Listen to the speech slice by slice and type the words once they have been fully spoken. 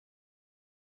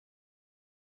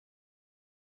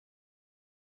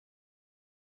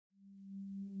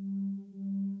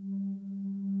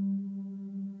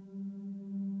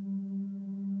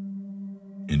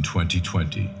In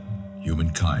 2020,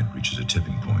 humankind reaches a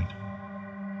tipping point.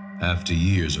 After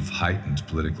years of heightened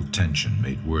political tension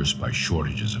made worse by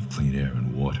shortages of clean air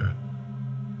and water,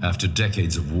 after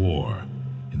decades of war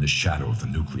in the shadow of the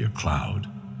nuclear cloud,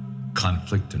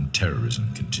 conflict and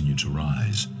terrorism continue to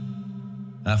rise.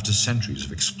 After centuries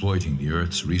of exploiting the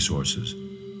Earth's resources,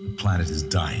 the planet is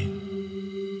dying.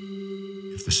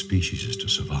 If the species is to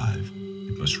survive,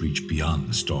 it must reach beyond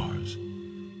the stars.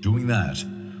 Doing that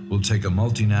will take a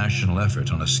multinational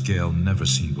effort on a scale never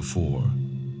seen before.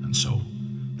 And so,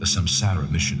 the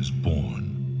Samsara mission is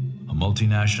born, a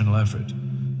multinational effort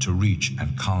to reach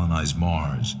and colonize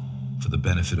Mars for the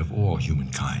benefit of all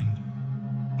humankind.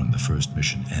 When the first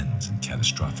mission ends in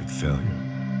catastrophic failure,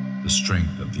 the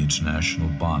strength of the international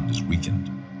bond is weakened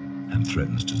and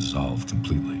threatens to dissolve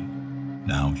completely.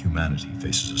 Now humanity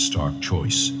faces a stark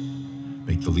choice: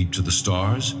 make the leap to the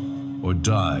stars or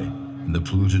die in the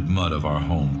polluted mud of our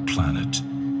home planet.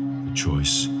 The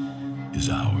choice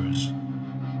is ours.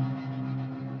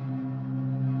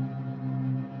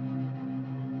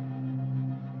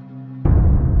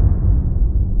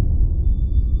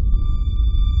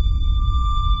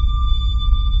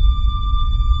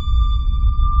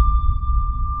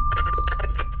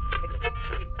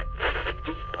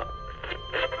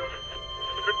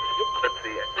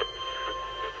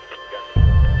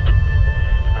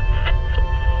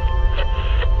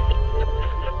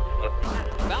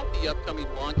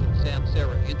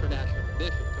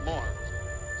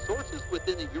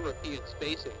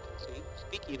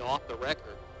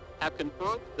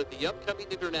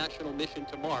 International mission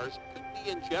to Mars could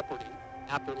be in jeopardy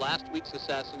after last week's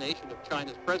assassination of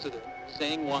China's president,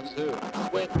 Zhang Wanzhou.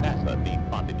 When NASA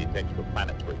defunded its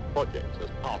extraplanetary projects as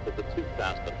part of the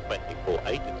 2024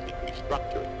 agency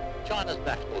restructuring, China's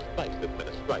National Space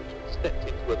Administration stepped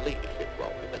into a leadership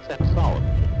role in the Samsara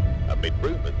mission, amid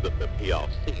rumors that the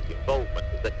PRC's involvement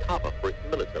is a cover for its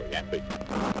military ambitions.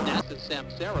 NASA's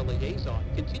Samsara liaison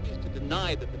continues to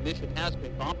deny that the mission has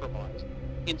been compromised,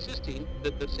 insisting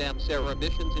that the Samsara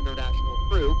mission's international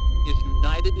crew is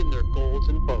united in their goals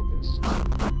and focus.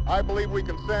 I believe we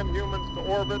can send humans to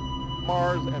orbit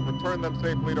Mars and return them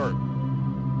safely to Earth.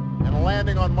 And a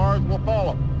landing on Mars will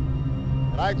follow.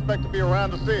 And I expect to be around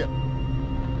to see it.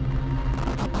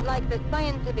 Like the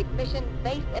scientific mission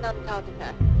based in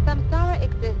Antarctica, Samsara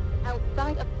exists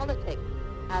outside of politics,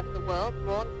 as the world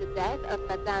mourns the death of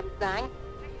Madame Zhang.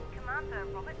 Mission Commander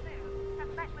Robert Liu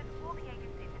has met with all the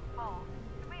agencies involved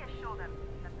to reassure them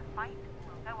that the fight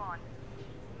will go on.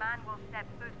 Man will step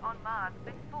foot on Mars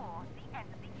before the end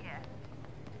of the year.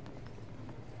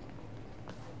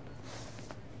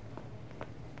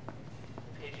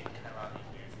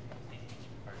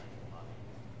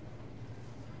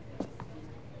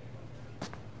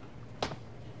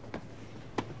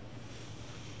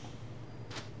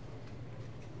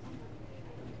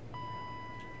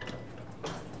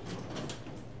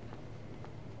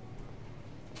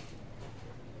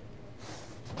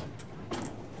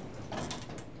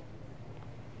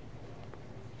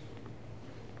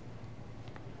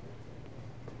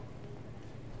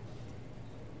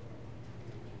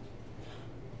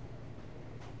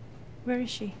 Where is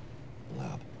she?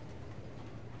 Lab.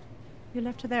 You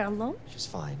left her there alone? She's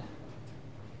fine.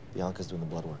 Bianca's doing the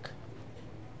blood work.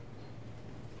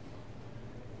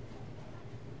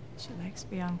 She likes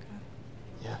Bianca.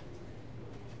 Yeah.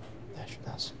 Yeah, she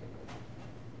does.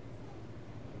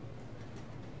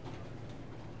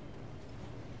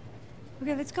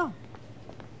 Okay, let's go.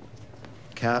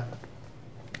 Kat.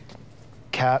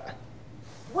 Kat.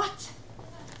 What?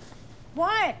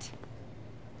 What?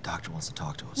 Doctor wants to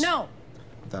talk to us. No.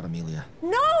 Without Amelia.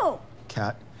 No!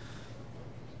 Kat,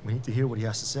 we need to hear what he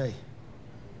has to say.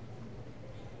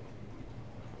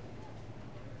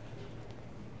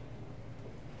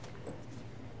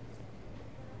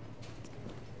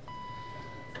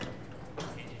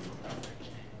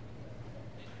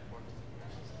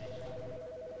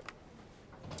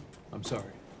 I'm sorry.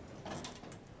 You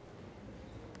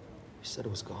said it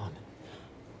was gone.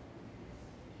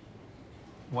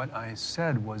 What I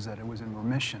said was that it was in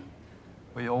remission.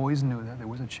 We always knew that there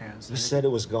was a chance. You said it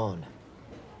was gone.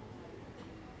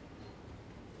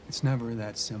 It's never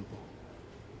that simple.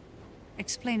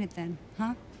 Explain it then,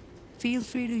 huh? Feel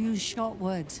free to use short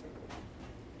words.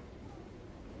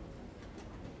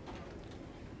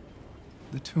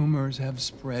 The tumors have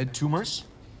spread. Tumors?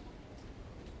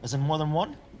 As in more than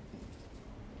one?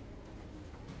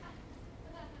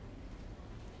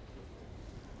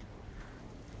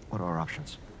 What are our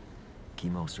options?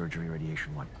 Chemo, surgery,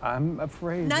 radiation, what? I'm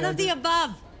afraid None of the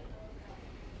above.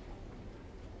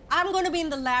 I'm going to be in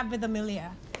the lab with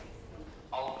Amelia.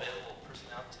 All available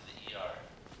personnel to the ER.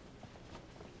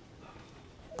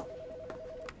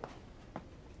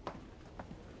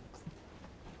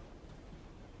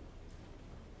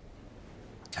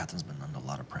 Kathryn's been under a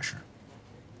lot of pressure.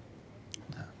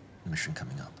 The mission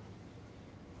coming up.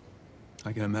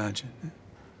 I can imagine.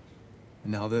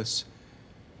 And now this.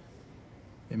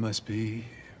 It must be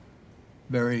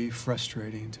very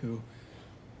frustrating to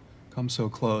come so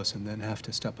close and then have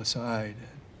to step aside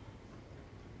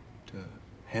to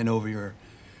hand over your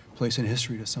place in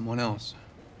history to someone else.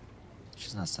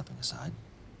 She's not stepping aside.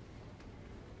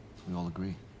 We all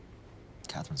agree.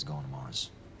 Kathryn's going to Mars.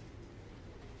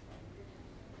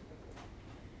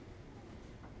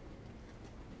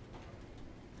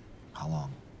 How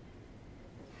long?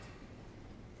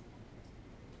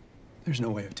 There's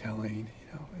no way of telling,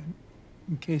 you know,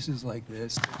 in cases like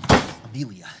this.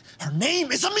 Amelia. Her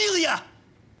name is Amelia!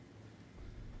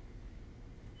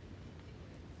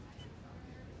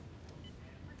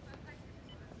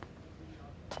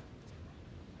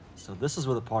 So this is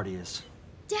where the party is.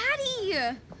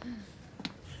 Daddy!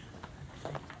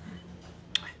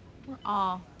 We're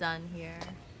all done here.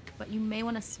 But you may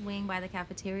want to swing by the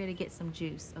cafeteria to get some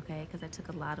juice, okay? Because I took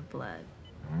a lot of blood.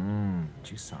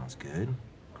 Juice sounds good.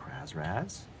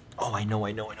 Raz? Oh, I know.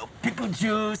 Pickle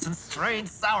juice and strained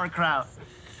sauerkraut.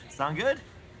 Sound good?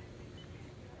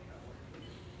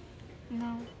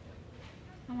 No.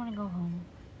 I want to go home.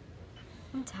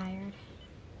 I'm tired.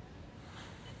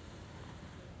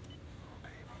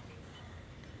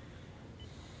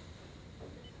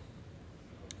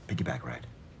 Piggyback ride.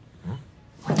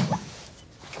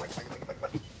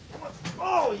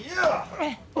 Oh,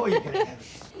 yeah! Oh, you're gonna have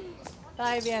it.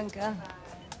 Bye, Bianca.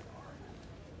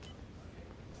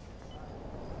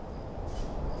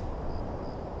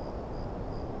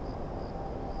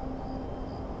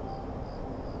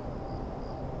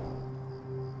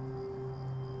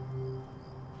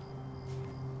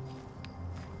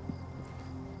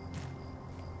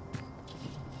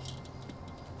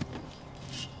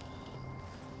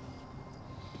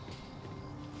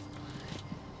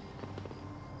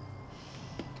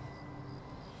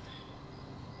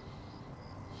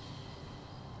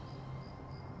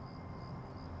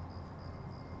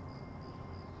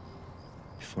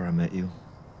 Before I met you,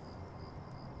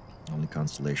 the only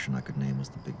constellation I could name was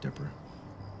the Big Dipper.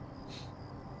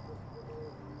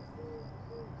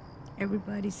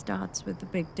 Everybody starts with the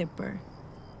Big Dipper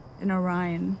in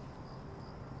Orion.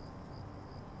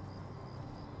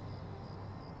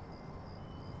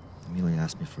 Amelia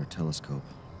asked me for a telescope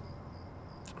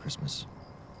for Christmas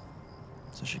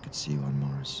so she could see you on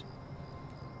Mars.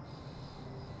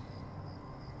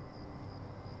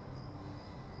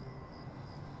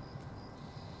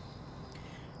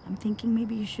 I'm thinking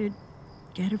maybe you should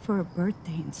get her for her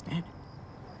birthday instead.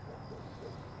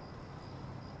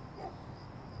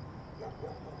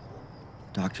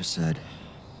 Doctor said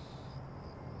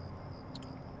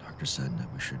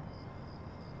that we should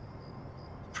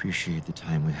appreciate the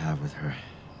time we have with her.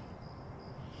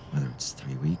 Whether it's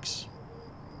 3 weeks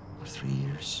or 3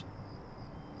 years.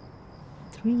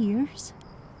 3 years?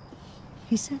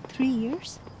 He said 3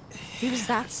 years? He was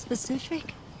that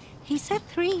specific? He said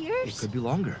 3 years? It could be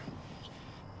longer.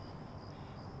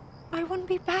 I wouldn't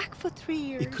be back for 3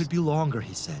 years. It could be longer,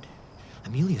 he said.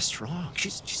 Amelia's strong.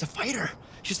 She's a fighter.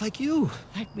 She's like you.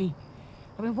 Like me.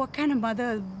 I mean, what kind of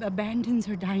mother abandons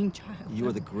her dying child? You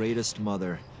are the greatest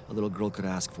mother a little girl could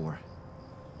ask for.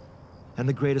 And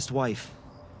the greatest wife.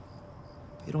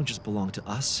 But you don't just belong to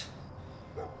us.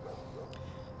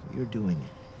 What you're doing,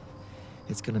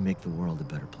 it's gonna make the world a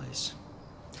better place.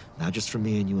 Not just for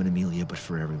me and you and Amelia, but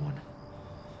for everyone.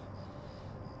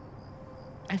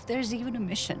 If there's even a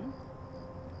mission.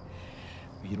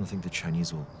 You don't think the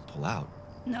Chinese will pull out?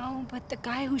 No, but the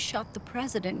guy who shot the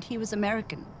president, he was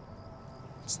American.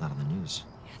 It's not on the news.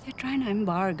 Yeah, they're trying to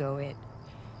embargo it.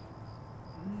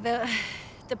 The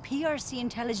PRC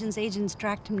intelligence agents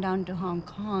tracked him down to Hong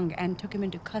Kong and took him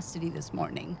into custody this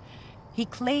morning. He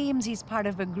claims he's part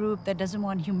of a group that doesn't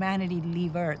want humanity to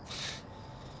leave Earth.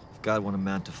 If God wanted a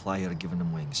man to fly, he'd have given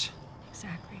him wings.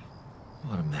 Exactly.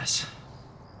 What a mess.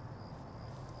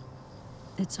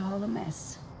 It's all a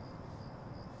mess.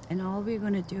 And all we're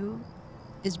gonna do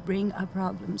is bring our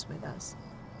problems with us.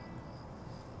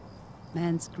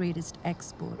 Man's greatest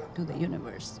export to the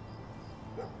universe.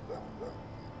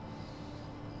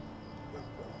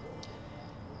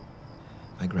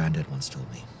 My granddad once told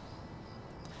me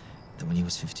that when he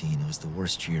was 15, it was the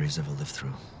worst year he's ever lived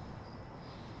through.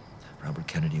 Robert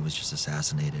Kennedy was just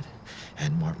assassinated,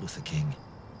 and Martin Luther King.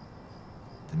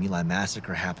 The My Lai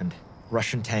massacre happened.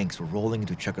 Russian tanks were rolling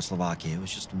into Czechoslovakia. It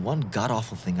was just one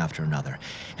god-awful thing after another.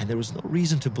 And there was no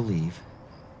reason to believe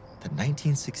that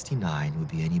 1969 would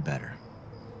be any better.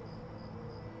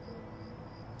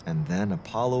 And then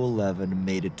Apollo 11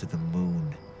 made it to the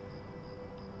moon.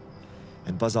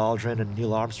 And Buzz Aldrin and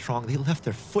Neil Armstrong, they left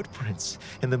their footprints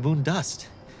in the moon dust.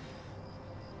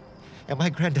 And my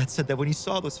granddad said that when he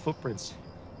saw those footprints,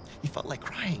 he felt like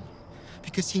crying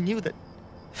because he knew that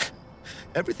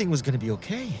everything was going to be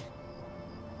okay.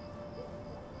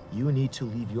 You need to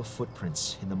leave your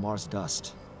footprints in the Mars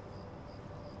dust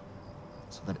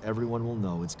so that everyone will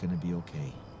know it's going to be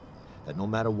okay. That no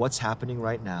matter what's happening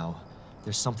right now,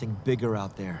 there's something bigger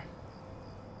out there.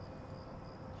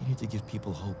 You need to give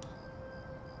people hope.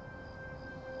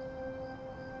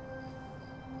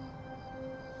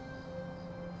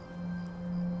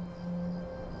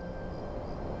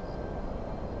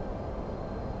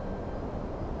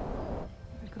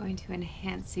 We're going to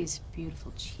enhance these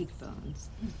beautiful cheekbones.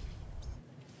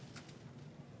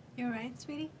 You all right,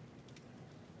 sweetie?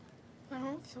 I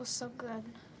don't feel so good.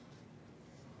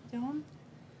 Don't?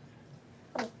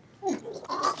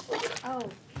 Oh.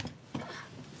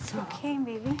 It's okay,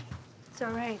 baby. It's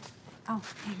all right. Oh,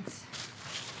 thanks.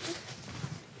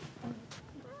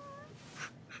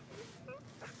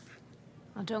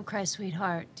 Oh, don't cry,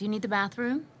 sweetheart. Do you need the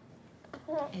bathroom?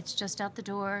 It's just out the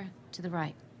door to the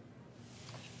right.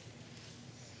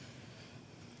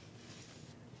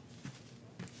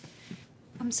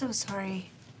 I'm so sorry.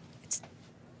 It's,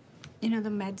 you know, the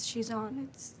meds she's on,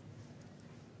 it's...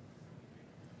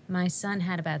 My son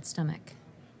had a bad stomach.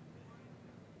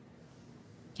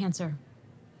 Cancer.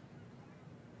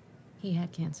 He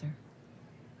had cancer.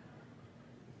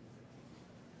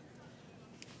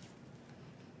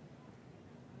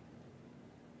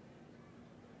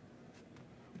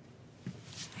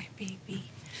 Hi, baby.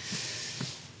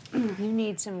 You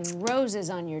need some roses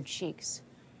on your cheeks.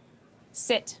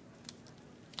 Sit.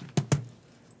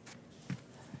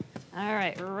 All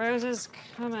right, roses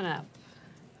coming up.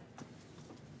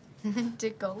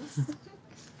 Tickles.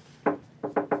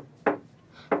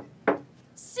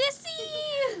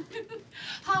 Sissy!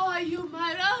 How are you,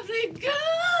 my lovely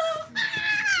girl?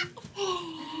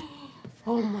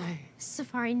 Oh my.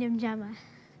 Safari Nimjama.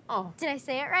 Oh. Did I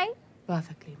say it right?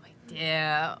 Perfectly, my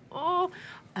dear. Oh,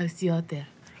 I'll see you out there.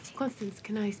 Constance,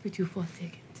 can I speak to you for a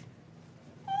second?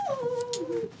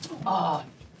 Oh.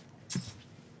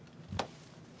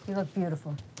 You look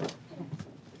beautiful.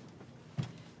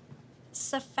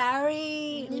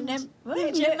 Safari Nimjama?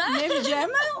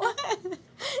 Nimjama?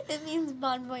 It means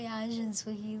bon voyage in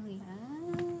Swahili.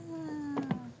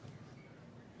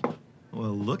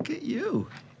 Well, look at you.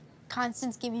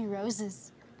 Constance gave me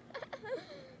roses.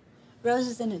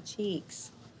 Roses in her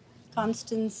cheeks.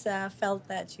 Constance felt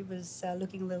that she was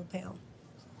looking a little pale.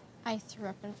 I threw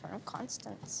up in front of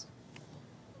Constance.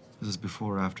 Is this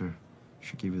before or after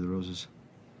she gave you the roses?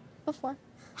 Before.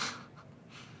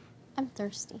 I'm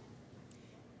thirsty.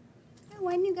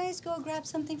 Why don't you guys go grab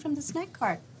something from the snack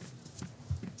cart?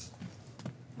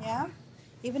 Yeah?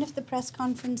 Even if the press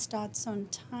conference starts on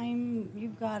time,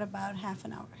 you've got about half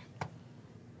an hour.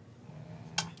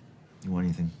 You want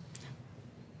anything?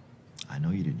 I know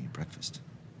you didn't eat breakfast.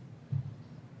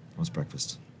 What's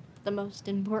breakfast? The most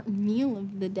important meal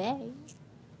of the day.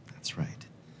 That's right.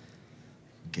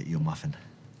 Get you a muffin.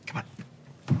 Come on.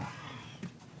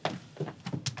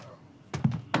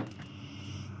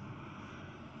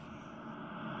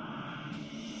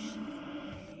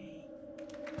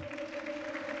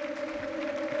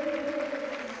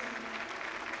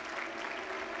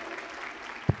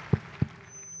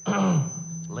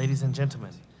 Ladies and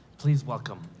gentlemen, please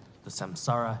welcome the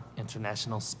Samsara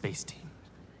International Space Team.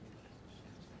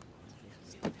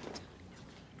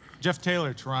 Jeff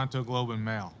Taylor, Toronto Globe and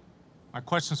Mail. My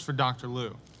question's for Dr.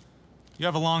 Liu. You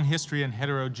have a long history in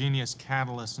heterogeneous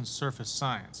catalysts and surface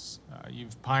science.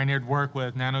 You've pioneered work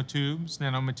with nanotubes,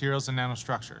 nanomaterials, and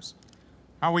nanostructures.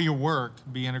 How will your work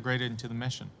be integrated into the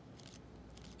mission?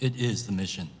 It is the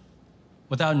mission.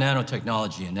 Without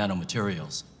nanotechnology and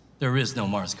nanomaterials, there is no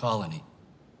Mars colony.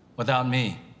 Without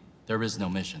me, there is no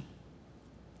mission.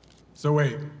 So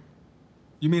wait,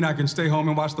 you mean I can stay home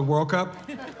and watch the World Cup?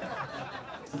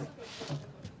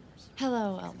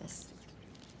 Hello, Elvis.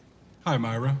 Hi,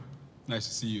 Myra. Nice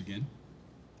to see you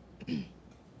again.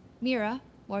 Mira,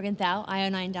 Morgenthau,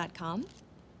 io9.com.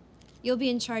 You'll be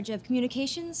in charge of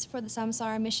communications for the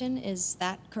Samsara mission, is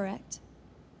that correct?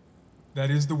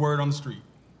 That is the word on the street.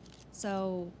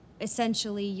 So,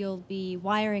 essentially, you'll be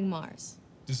wiring Mars.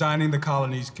 Designing the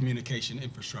colony's communication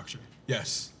infrastructure,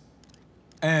 yes.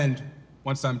 And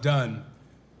once I'm done,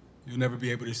 you'll never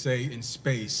be able to say in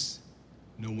space,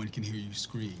 no one can hear you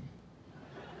scream.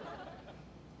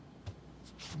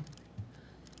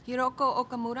 Hiroko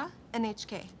Okamura,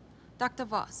 NHK. Dr.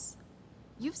 Voss,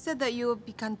 you've said that you will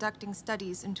be conducting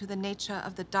studies into the nature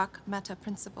of the dark matter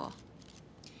principle.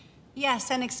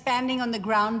 Yes, and expanding on the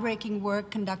groundbreaking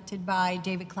work conducted by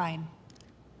David Klein.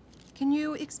 Can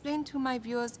you explain to my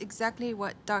viewers exactly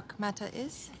what dark matter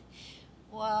is?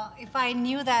 Well, if I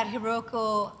knew that,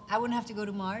 Hiroko, I wouldn't have to go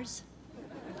to Mars.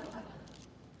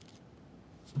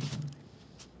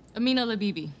 Amina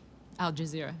Labibi, Al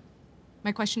Jazeera.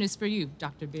 My question is for you,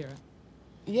 Dr. Bira.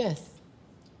 Yes.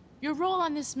 Your role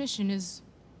on this mission is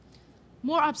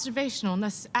more observational and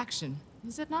less action,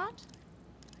 is it not?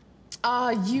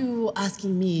 Are you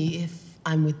asking me if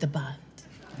I'm with the band?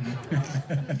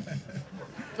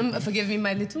 Forgive me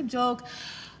my little joke.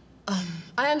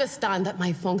 I understand that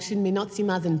my function may not seem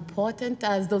as important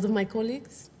as those of my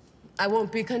colleagues. I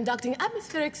won't be conducting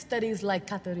atmospheric studies like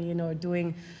Kathryn or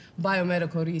doing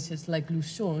biomedical research like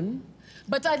Lushon.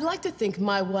 But I'd like to think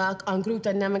my work on group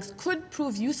dynamics could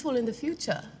prove useful in the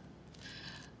future.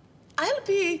 I'll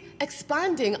be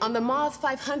expanding on the Mars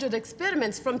 500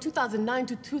 experiments from 2009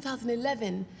 to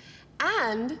 2011,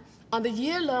 and on the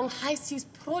year-long High Seas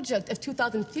project of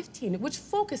 2015, which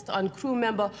focused on crew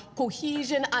member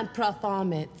cohesion and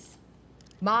performance.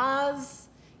 Mars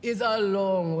is a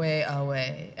long way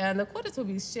away, and the quarters we'll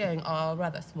be sharing are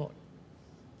rather small.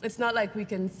 It's not like we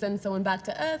can send someone back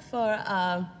to Earth for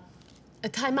a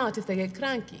timeout if they get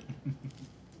cranky.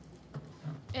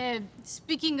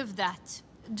 Speaking of that,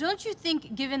 don't you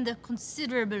think, given the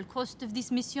considerable cost of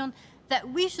this mission, that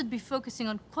we should be focusing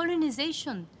on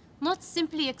colonization, not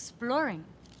simply exploring?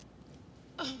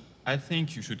 I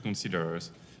think you should consider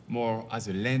us more as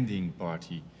a landing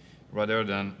party rather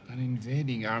than an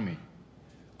invading army.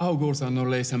 Our goals are no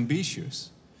less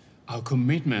ambitious. Our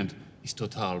commitment is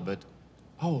total, but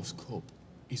our scope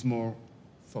is more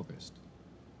focused.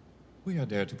 We are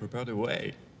there to prepare the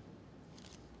way.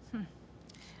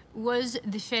 Was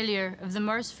the failure of the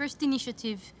Mars First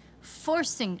Initiative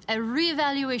forcing a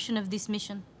re-evaluation of this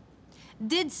mission?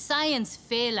 Did science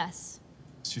fail us?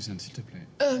 Susan, s'il te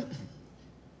plaît.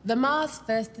 The Mars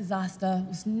First disaster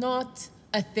was not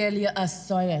a failure of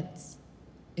science.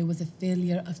 It was a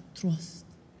failure of trust.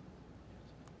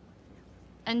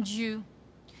 And you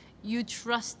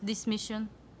trust this mission?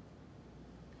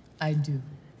 I do.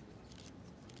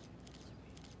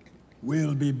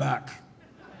 We'll be back.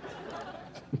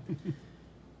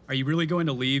 Are you really going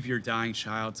to leave your dying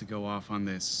child to go off on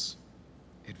this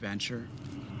adventure?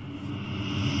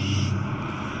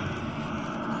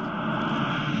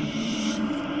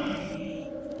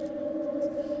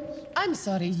 I'm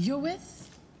sorry, you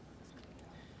with?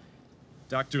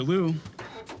 Dr. Liu,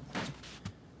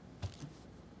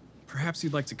 perhaps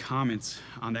you'd like to comment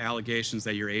on the allegations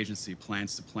that your agency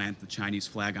plans to plant the Chinese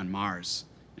flag on Mars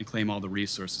and claim all the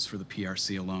resources for the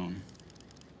PRC alone.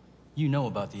 You know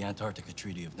about the Antarctica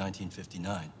Treaty of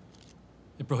 1959.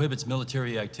 It prohibits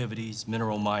military activities,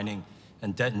 mineral mining,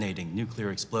 and detonating nuclear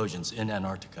explosions in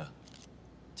Antarctica.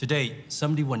 To date,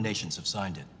 71 nations have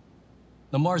signed it.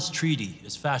 The Mars Treaty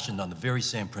is fashioned on the very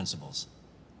same principles.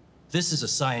 This is a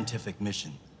scientific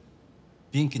mission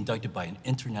being conducted by an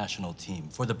international team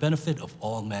for the benefit of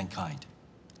all mankind.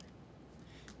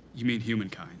 You mean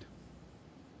humankind?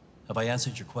 Have I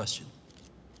answered your question?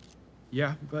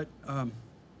 Yeah, but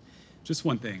just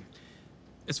one thing.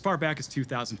 As far back as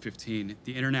 2015,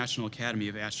 the International Academy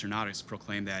of Astronautics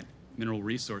proclaimed that mineral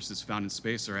resources found in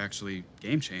space are actually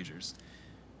game changers.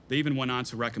 They even went on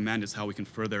to recommend us how we can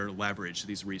further leverage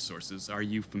these resources. Are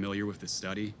you familiar with this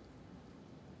study?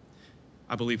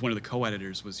 I believe one of the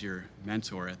co-editors was your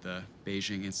mentor at the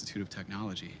Beijing Institute of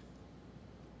Technology.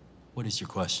 What is your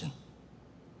question?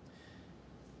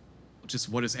 Just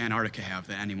what does Antarctica have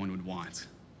that anyone would want?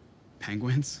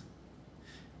 Penguins?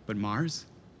 But Mars?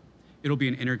 It'll be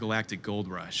an intergalactic gold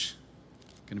rush.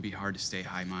 Gonna be hard to stay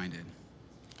high-minded.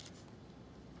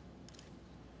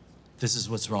 This is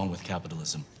what's wrong with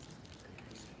capitalism.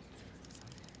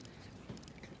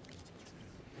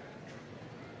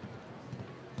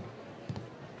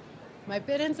 My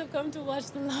parents have come to watch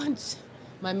the launch.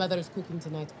 My mother is cooking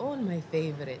tonight all my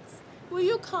favorites. Will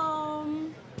you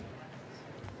come?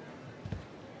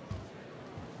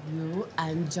 You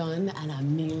and John and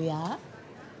Amelia.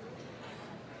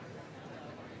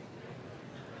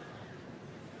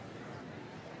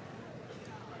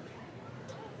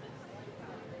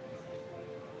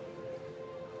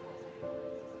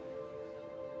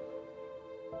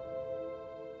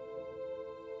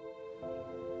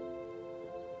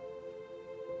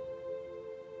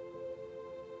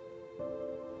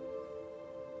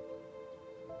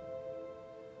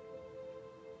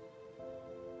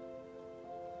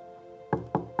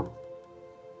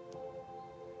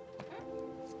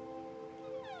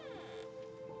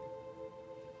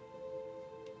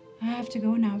 I have to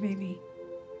go now, baby.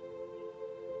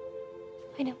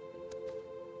 I know.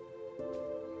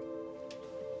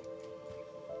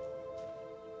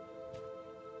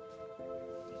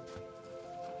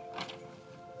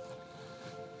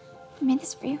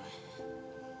 for you.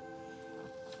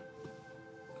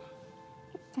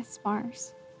 That's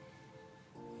Mars.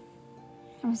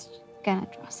 I was gonna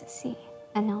draw Ceci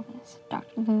and Elvis,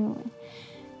 Dr. Lou, and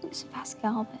Lucy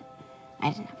Pascal, but I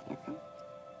didn't have the room.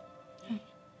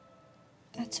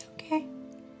 That's okay.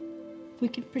 We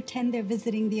can pretend they're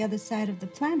visiting the other side of the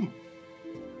planet.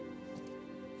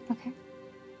 Okay.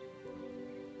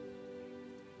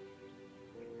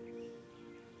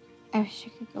 I wish I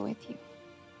could go with you.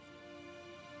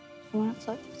 I want to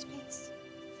float through space.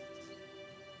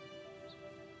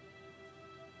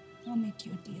 I'll make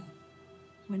you a deal.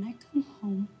 When I come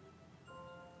home,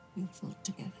 we'll float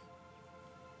together.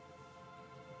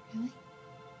 Really?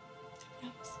 I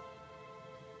promise.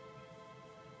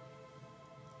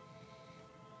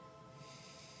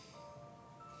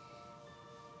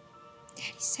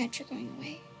 Daddy said you're going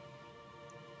away.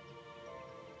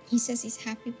 He says he's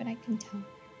happy, but I can tell.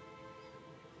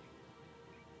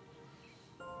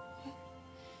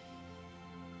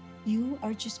 You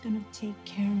are just gonna take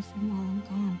care of him while I'm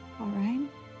gone, all right?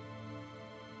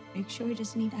 Make sure he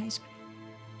doesn't eat ice cream.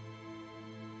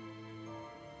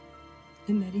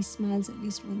 And that he smiles at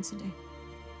least once a day.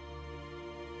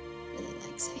 Really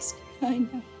likes ice cream.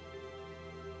 I know.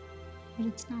 But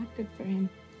it's not good for him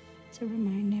to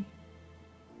remind him.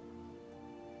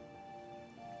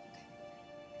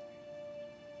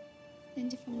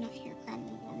 And if I'm not here,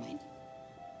 Grandma will remind you.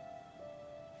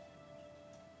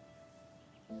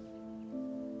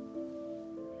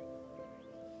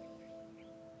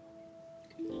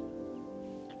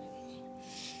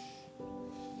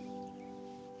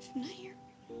 If I'm not here.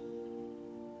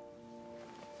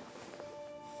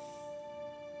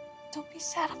 Don't be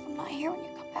sad if I'm not here when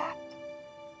you come back.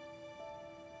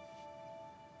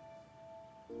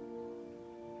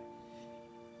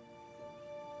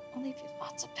 I'll leave you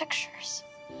lots of pictures.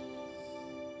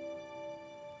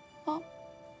 Mom,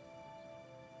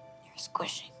 you're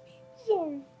squishing me.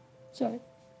 Sorry. Sorry.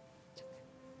 It's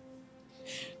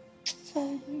okay.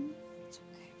 Sorry, baby. It's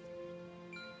okay.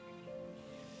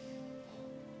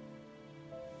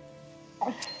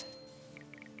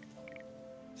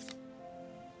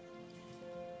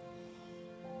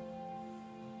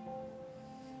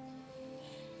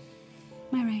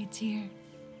 My ride's here.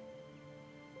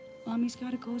 Mommy's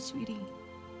gotta go, sweetie.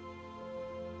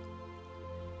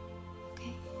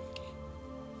 Okay.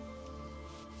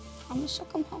 Promise you'll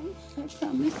come home. I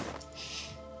promise.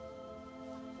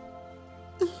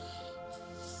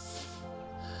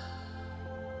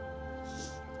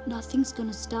 Nothing's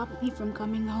gonna stop me from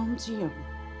coming home to you.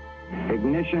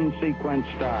 Ignition sequence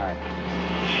start.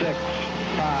 6,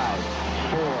 5,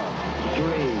 4,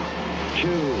 3, 2,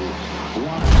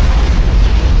 1.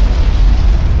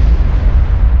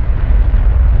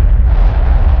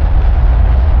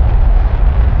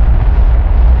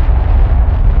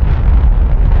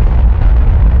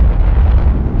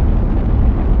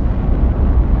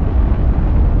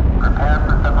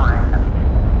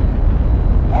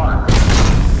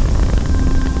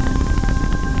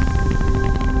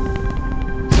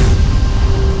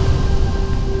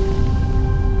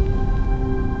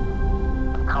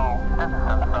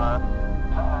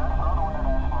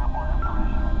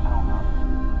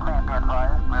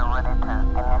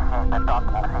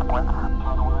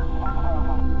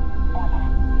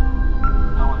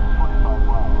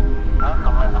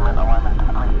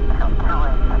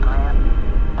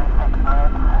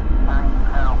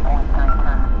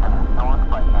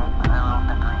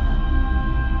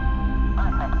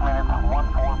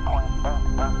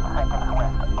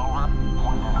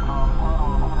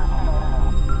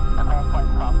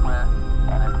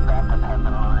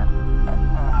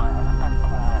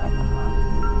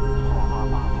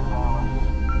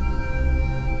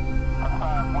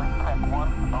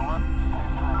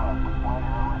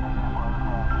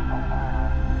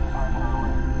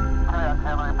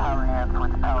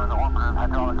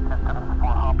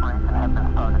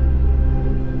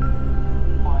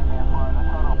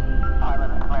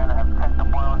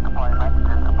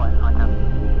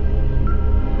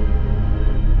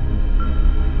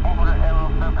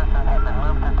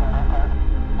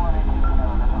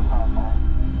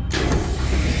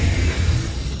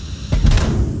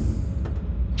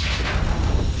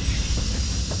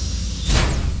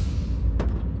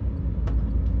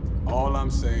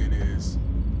 saying is,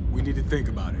 we need to think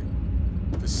about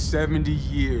it. For 70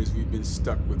 years, we've been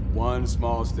stuck with one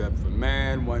small step for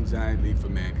man, one giant leap for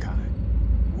mankind.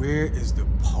 Where is the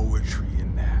poetry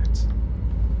in that?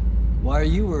 Why are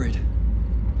you worried?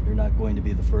 You're not going to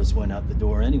be the first one out the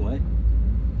door anyway.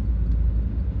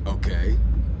 Okay,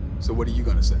 so what are you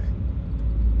gonna say?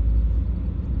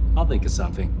 I'll think of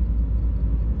something.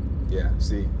 Yeah,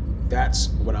 see, that's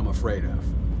what I'm afraid of.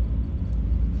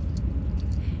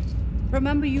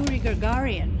 Remember Yuri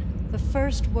Gagarin, the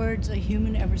first words a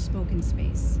human ever spoke in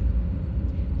space.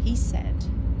 He said,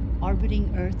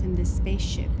 orbiting Earth in this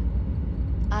spaceship,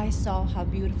 I saw how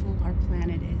beautiful our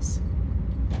planet is.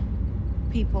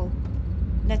 People,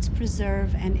 let's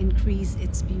preserve and increase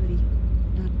its beauty,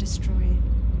 not destroy it.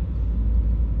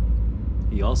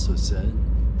 He also said,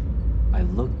 I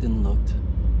looked and looked,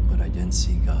 but I didn't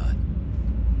see God.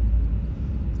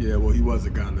 Yeah, well, he was a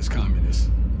godless communist.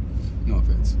 No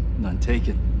offense. None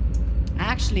taken.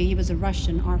 Actually, he was a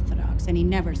Russian Orthodox, and he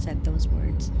never said those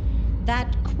words.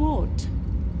 That quote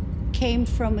came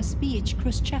from a speech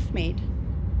Khrushchev made.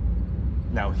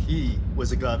 Now he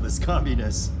was a godless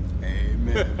communist.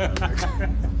 Amen.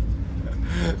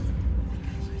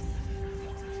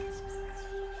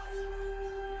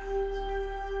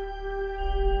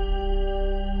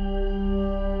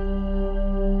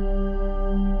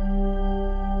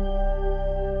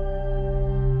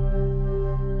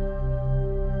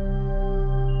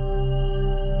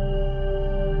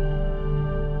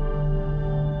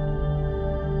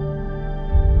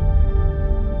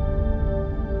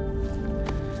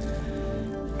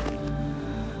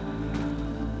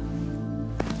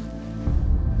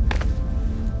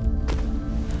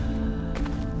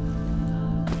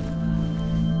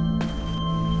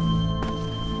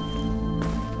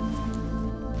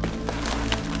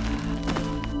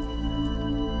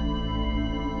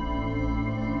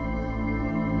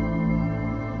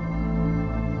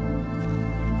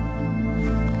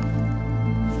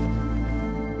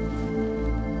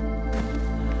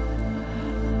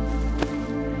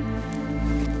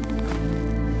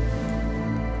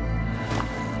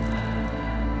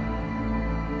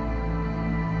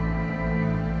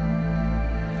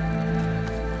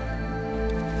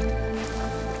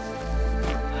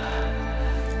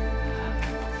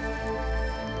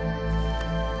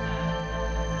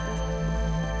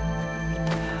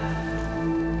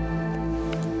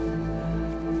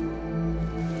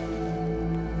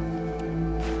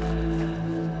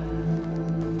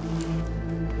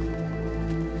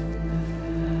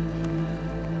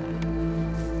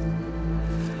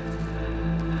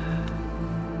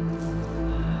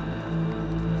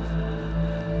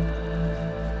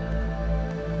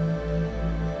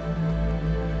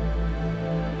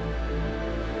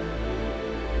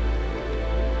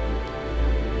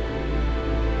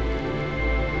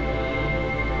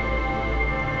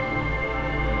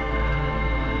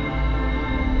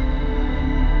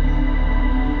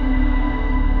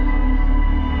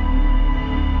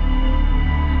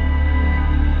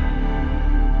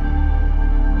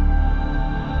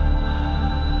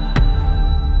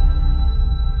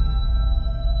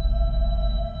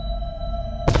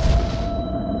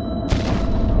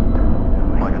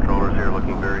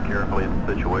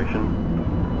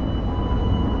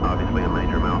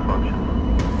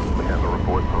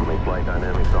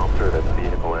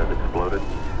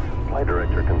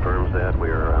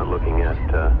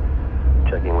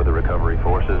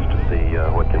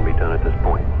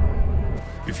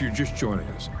 If you're just joining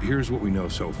us, here's what we know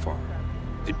so far.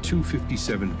 At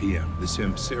 2:57 p.m., the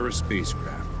Samsara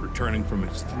spacecraft, returning from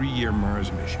its 3-year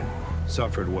Mars mission,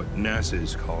 suffered what NASA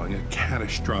is calling a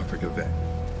catastrophic event.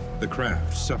 The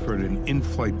craft suffered an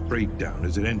in-flight breakdown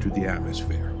as it entered the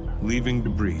atmosphere, leaving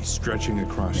debris stretching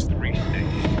across 3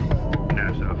 states.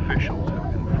 NASA officials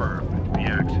have confirmed that the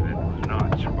accident was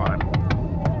not survivable.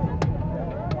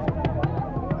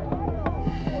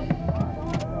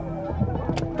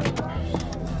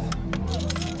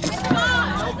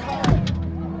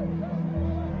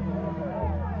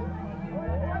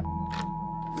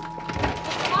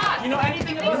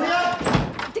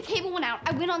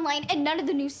 Online, and none of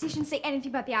the news stations say anything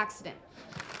about the accident.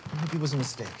 Maybe it was a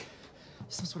mistake.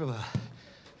 Some sort of a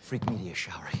freak media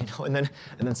shower, you know? And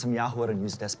then some Yahoo at a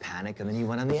news desk panic, and then you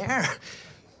went on the air.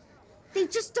 They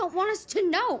just don't want us to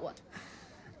know.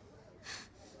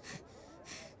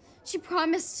 She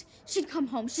promised she'd come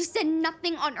home. She said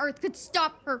nothing on earth could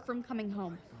stop her from coming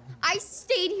home. I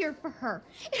stayed here for her.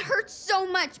 It hurts so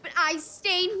much, but I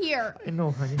stayed here. I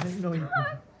know, honey. I know you.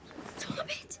 Stop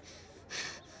it.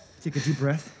 Take a deep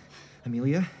breath.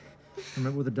 Amelia,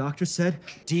 remember what the doctor said?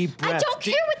 Deep breath. I don't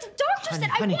care what the doctor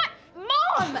said. Honey. I want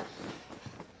Mom!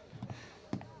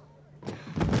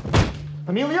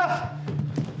 Amelia!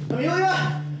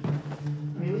 Amelia!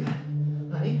 Amelia?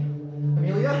 Honey?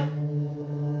 Amelia?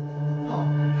 Oh,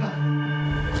 my God.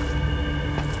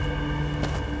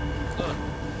 Look.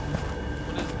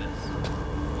 What is this?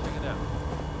 Check it out.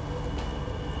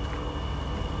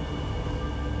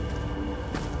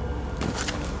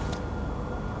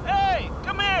 Hey,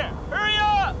 come here!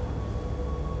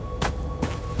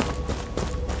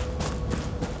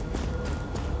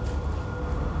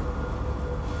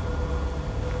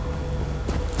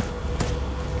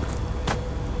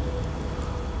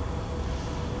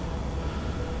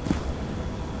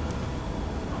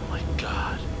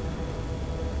 God.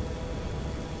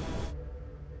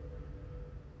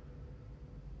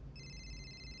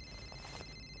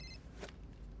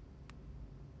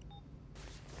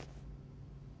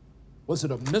 Was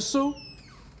it a missile?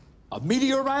 A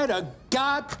meteorite? A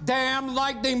goddamn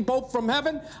lightning bolt from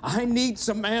heaven? I need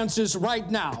some answers right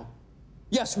now.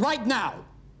 Yes, right now.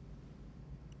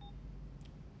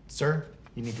 Sir,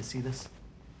 you need to see this.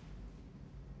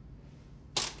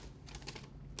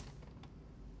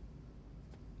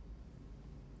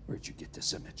 Where'd you get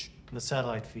this image? The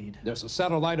satellite feed. There's a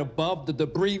satellite above the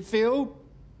debris field?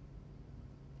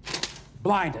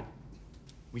 Blinded.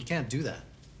 We can't do that.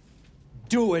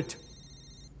 Do it.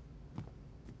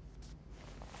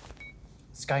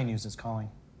 Sky News is calling.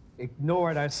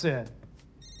 Ignore it, I said.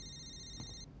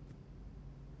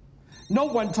 No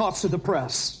one talks to the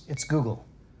press. It's Google.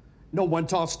 No one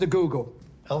talks to Google.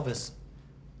 Elvis,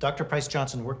 Dr. Price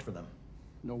Johnson worked for them.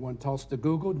 No one talks to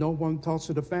Google. No one talks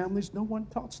to the families. No one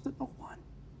talks to no one.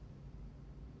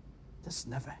 This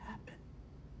never happened.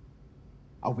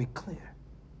 Are we clear?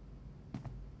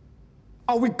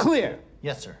 Are we clear?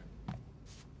 Yes, sir.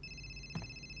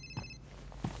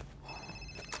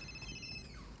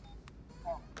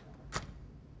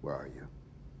 Where are you?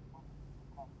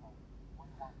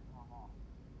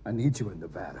 I need you in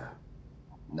Nevada.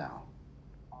 Now.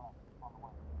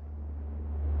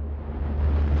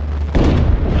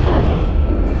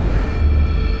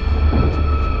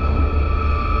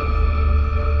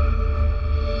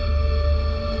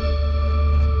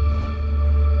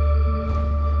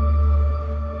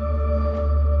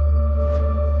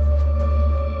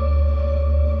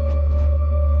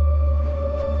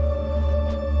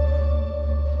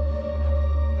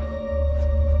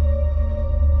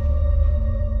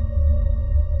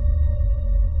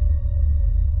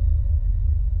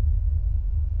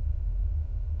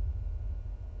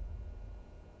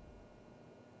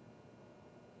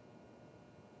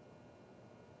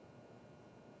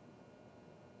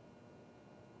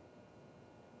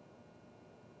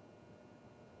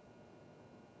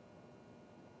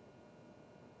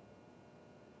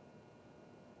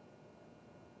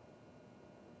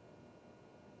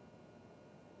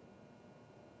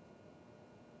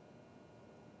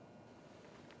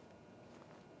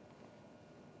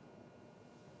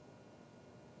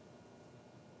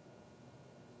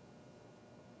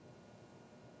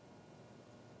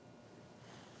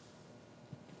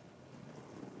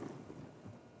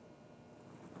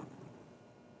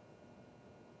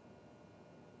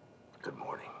 Good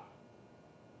morning.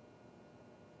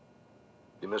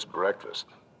 You missed breakfast,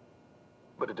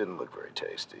 but it didn't look very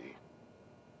tasty.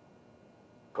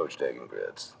 Poached egg and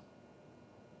grits.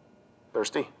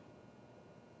 Thirsty?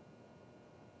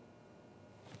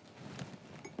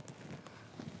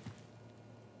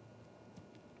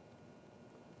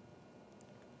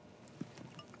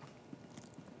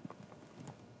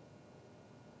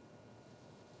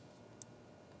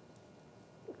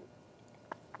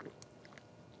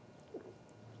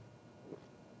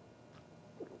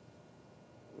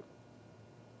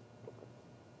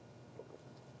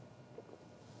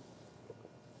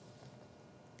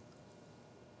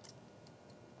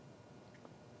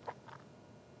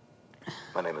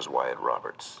 My name is Wyatt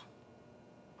Roberts.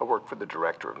 I work for the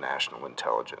Director of National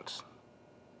Intelligence.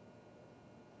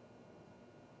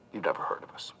 You've never heard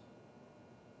of us.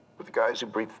 We're the guys who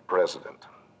brief the president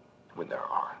when there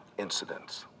are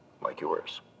incidents like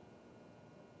yours.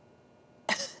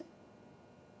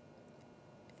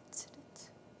 Incidents?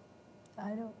 I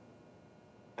don't...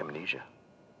 Amnesia?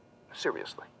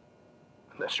 Seriously.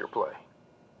 And that's your play.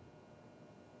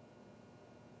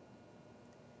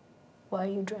 Why are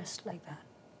you dressed like that?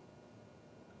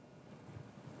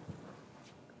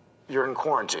 You're in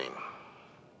quarantine.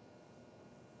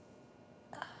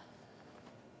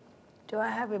 Do I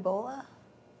have Ebola?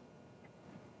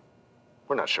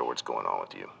 We're not sure what's going on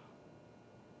with you.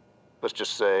 Let's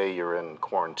just say you're in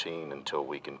quarantine until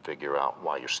we can figure out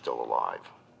why you're still alive.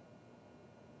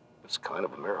 It's kind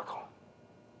of a miracle.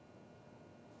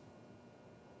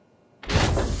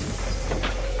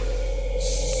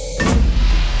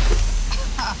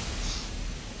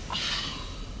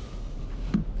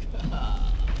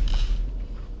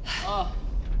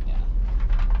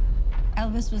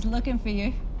 Elvis was looking for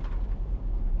you.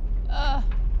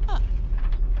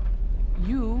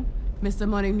 You missed the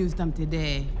morning news dump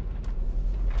today.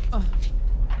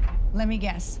 Let me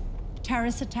guess.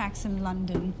 Terrorist attacks in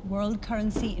London, world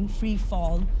currency in free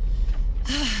fall,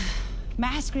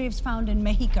 mass graves found in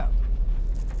Mexico.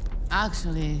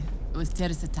 Actually, it was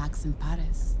terrorist attacks in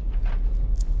Paris.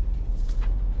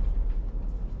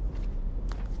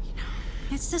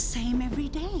 It's the same every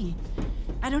day.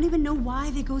 I don't even know why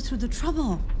they go through the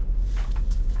trouble.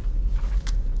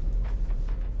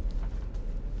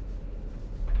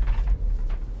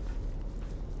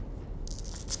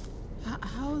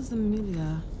 How's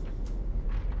Amelia?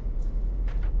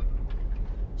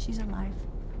 She's alive.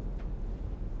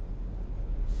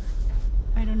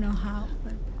 I don't know how,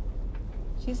 but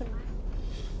she's alive.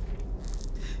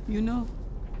 You know,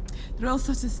 there are all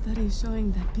sorts of studies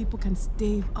showing that people can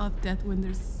stave off death when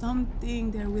there's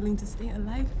something they're willing to stay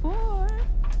alive for.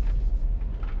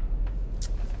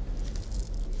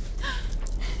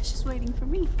 She's waiting for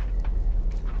me.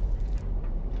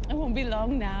 It won't be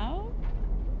long now.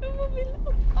 It won't be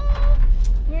long. Oh,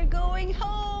 we're going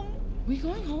home. We're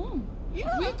going home.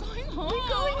 Yeah. We're going home. We're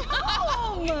going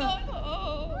home. We're going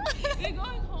home. We're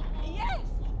going home. Yes.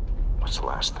 What's the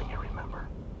last thing you remember?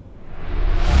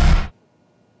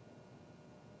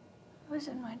 I was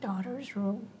in my daughter's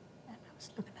room, and I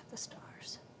was looking at the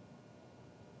stars.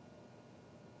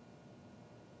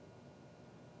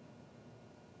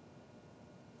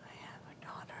 I have a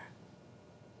daughter.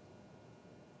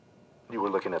 You were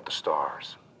looking at the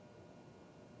stars.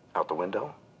 Out the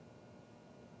window?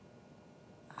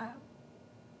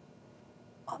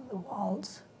 On the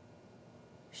walls,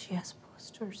 she has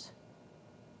posters.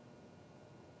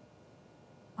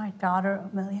 My daughter,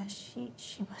 Amelia, she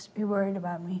must be worried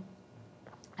about me.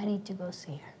 I need to go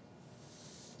see her.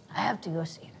 I have to go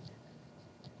see her.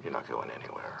 You're not going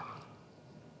anywhere.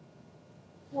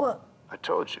 What? I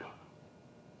told you.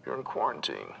 You're in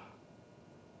quarantine.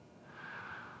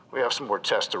 We have some more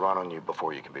tests to run on you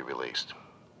before you can be released.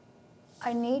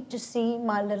 I need to see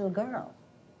my little girl.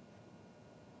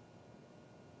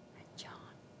 And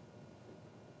John.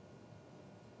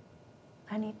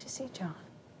 I need to see John.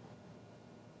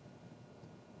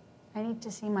 I need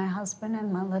to see my husband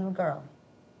and my little girl.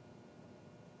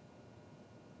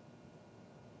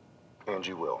 And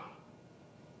you will.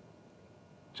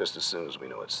 Just as soon as we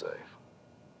know it's safe.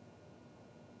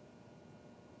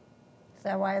 Is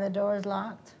that why the door is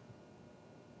locked?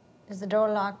 Is the door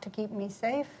locked to keep me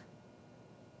safe?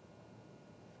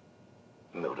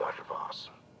 No, Dr. Voss.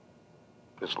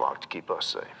 It's locked to keep us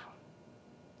safe.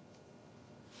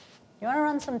 You want to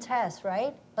run some tests,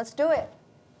 right? Let's do it.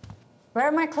 Where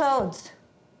are my clothes?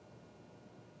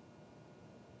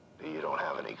 You don't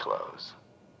have any clothes.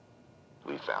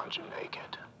 We found you naked.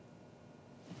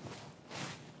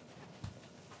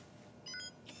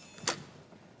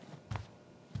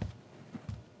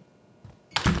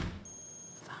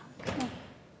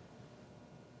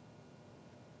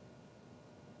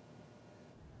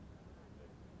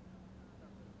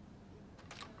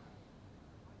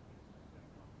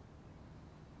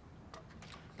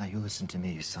 Now you listen to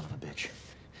me, you son of a bitch.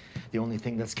 The only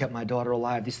thing that's kept my daughter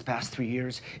alive these past 3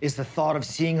 years is the thought of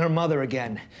seeing her mother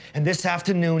again. And this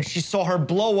afternoon, she saw her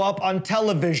blow up on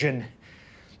television.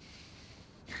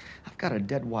 I've got a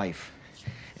dead wife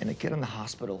and a kid in the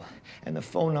hospital and the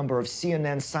phone number of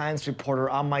CNN science reporter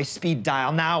on my speed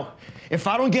dial. Now, if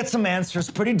I don't get some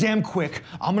answers pretty damn quick,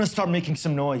 I'm gonna start making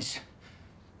some noise.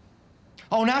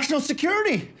 Oh, national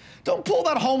security. Don't pull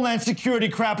that Homeland Security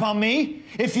crap on me.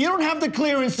 If you don't have the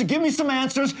clearance to give me some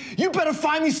answers, you better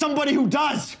find me somebody who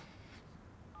does.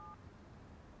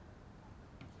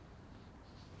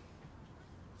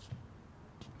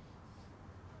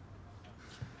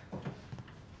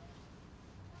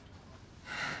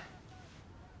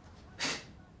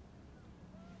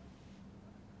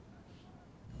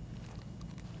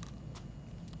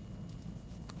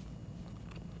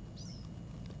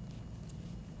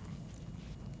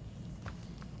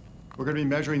 We're going to be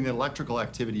measuring the electrical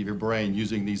activity of your brain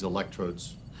using these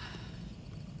electrodes.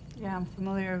 Yeah, I'm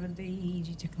familiar with the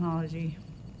EEG technology.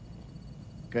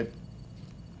 Good.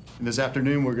 And this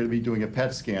afternoon, we're going to be doing a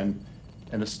PET scan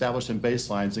and establish some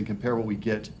baselines and compare what we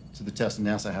get to the test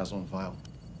NASA has on file.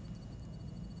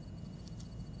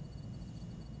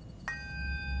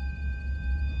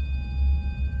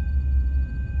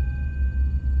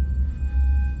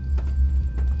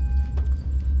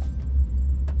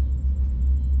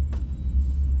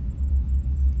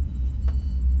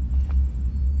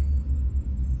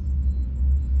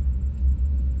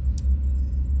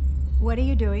 What are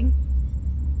you doing?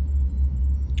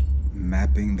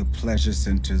 Mapping the pleasure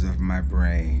centers of my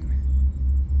brain.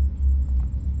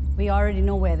 We already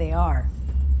know where they are.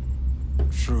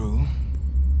 True.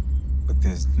 But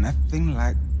there's nothing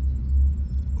like,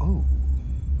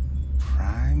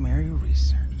 primary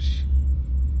research.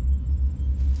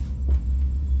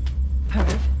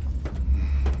 Perv.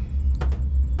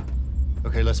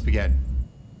 Okay, let's begin.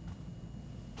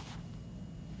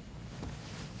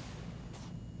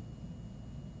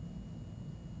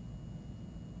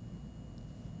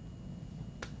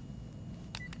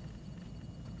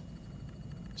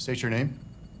 State your name.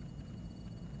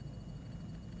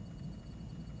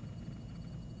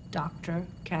 Dr.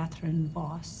 Kathryn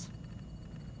Voss.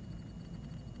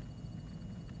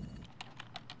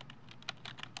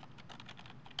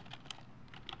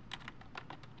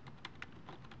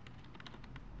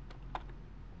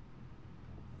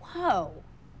 Whoa.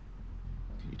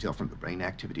 Can you tell from the brain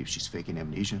activity if she's faking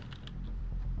amnesia?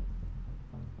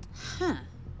 Huh.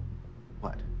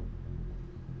 What?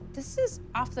 This is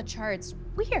off the charts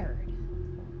weird.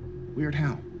 Weird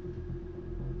how?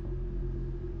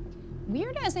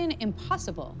 Weird as in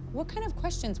impossible. What kind of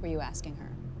questions were you asking her?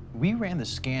 We ran the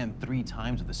scan 3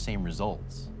 times with the same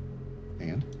results.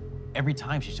 And? Every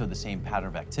time she showed the same pattern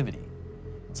of activity.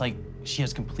 It's like she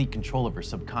has complete control of her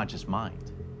subconscious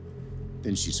mind.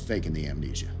 Then she's faking the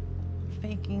amnesia.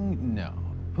 Faking? No.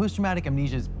 Post-traumatic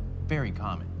amnesia is very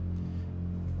common.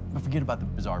 But forget about the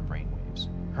bizarre brainwaves.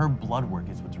 Her blood work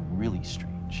is what's really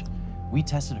strange. We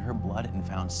tested her blood and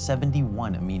found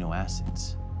 71 amino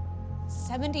acids.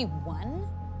 71?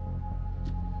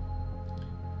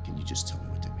 Can you just tell me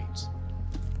what that means?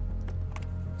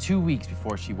 2 weeks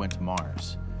before she went to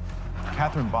Mars,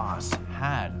 Kathryn Voss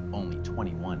had only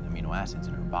 21 amino acids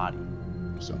in her body.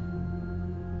 So?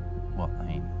 Well, I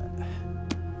mean,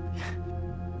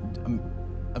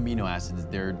 amino acids,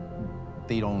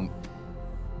 they don't,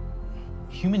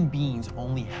 human beings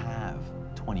only have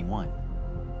 21.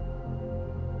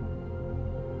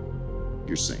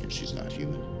 You're saying she's not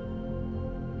human?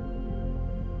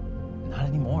 Not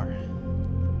anymore.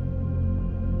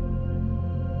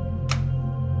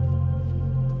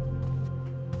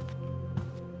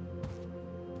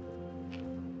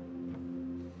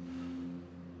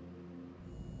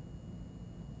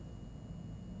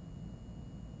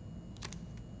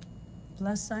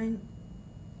 Plus sign.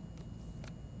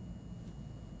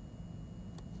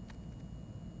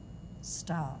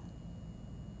 Star.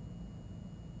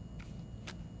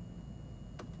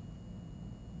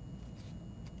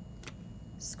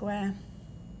 Square.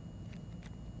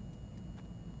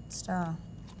 Star.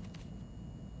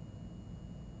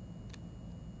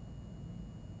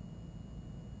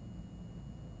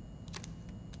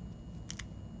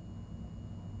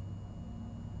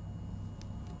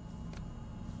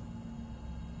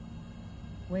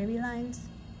 Wavy lines.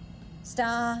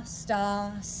 Star,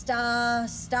 star, star,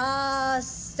 star,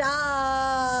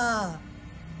 star.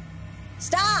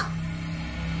 Stop!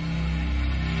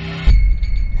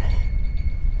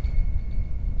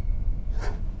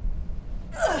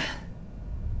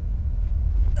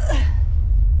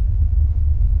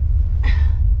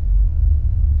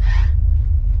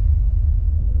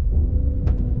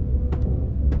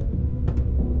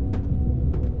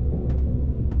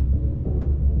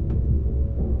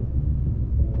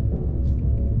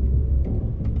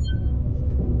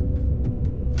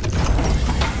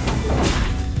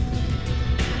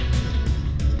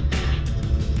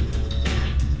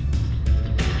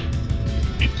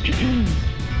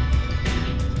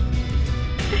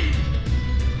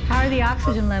 How are the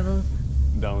oxygen levels?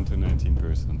 Down to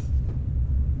 19%.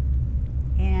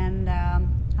 And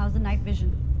how's the night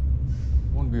vision?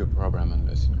 Won't be a problem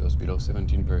unless it goes below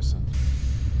 17%.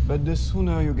 But the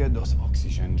sooner you get those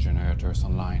oxygen generators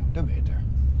online, the better.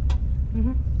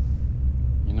 Mm-hmm.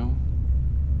 You know,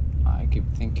 I keep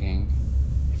thinking,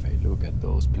 if I look at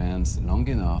those plants long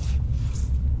enough,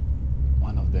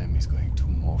 one of them is going to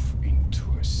morph into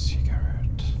a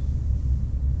cigarette.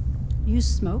 You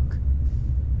smoke?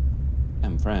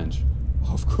 I'm French.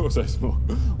 Of course I smoke.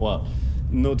 Well,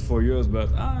 not for years,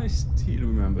 but I still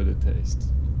remember the taste.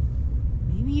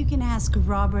 Maybe you can ask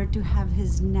Robert to have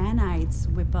his nanites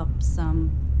whip up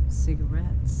some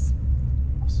cigarettes.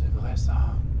 C'est vrai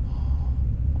ça.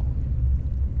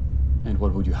 And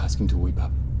what would you ask him to whip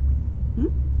up?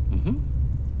 Hmm? Mm-hmm.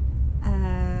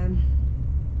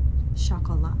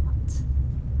 Chocolat.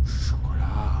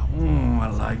 Chocolat. I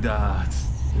like that.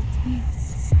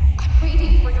 I'm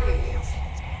waiting for you.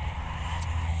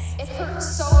 It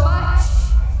hurts so much.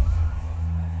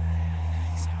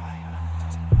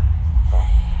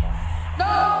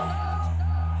 No!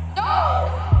 No!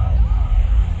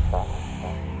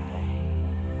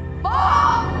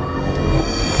 Mom!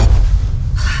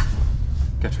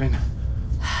 Kathryn.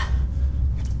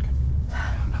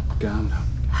 Calm down.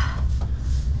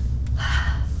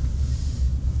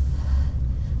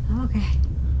 I'm okay.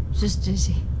 Just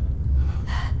dizzy.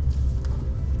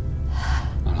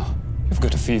 You've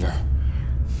got a fever.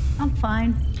 I'm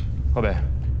fine. Robert,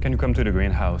 can you come to the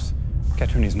greenhouse?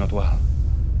 Kathryn is not well.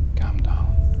 Calm down.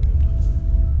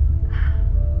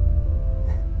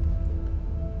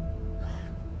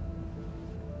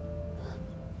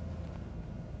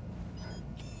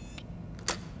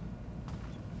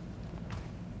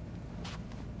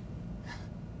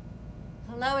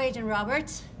 Hello, Agent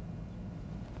Roberts.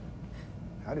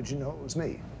 How did you know it was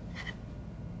me?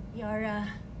 Your,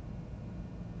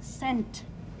 scent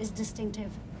is distinctive.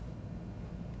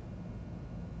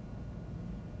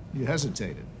 You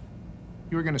hesitated.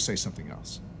 You were going to say something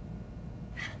else.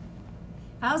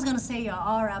 I was gonna say your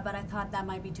aura, but I thought that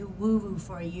might be too woo-woo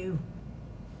for you.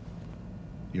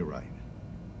 You're right.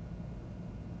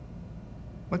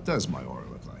 What does my aura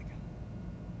look like?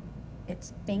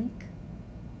 It's pink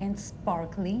and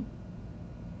sparkly,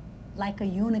 like a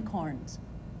unicorn's.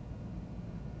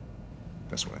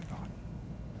 That's what I thought.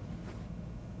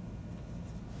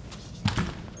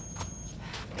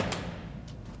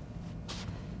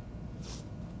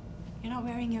 You're not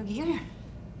wearing your gear.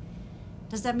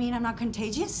 Does that mean I'm not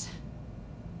contagious?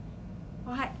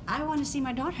 Well, I want to see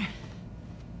my daughter.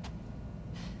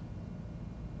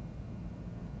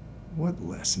 What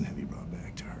lesson have you brought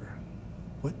back to her?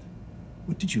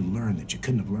 What did you learn that you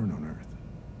couldn't have learned on Earth?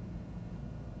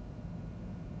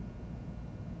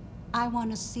 I want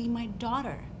to see my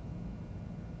daughter.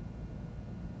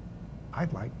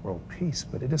 I'd like world peace,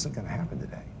 but it isn't going to happen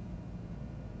today.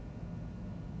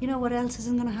 You know what else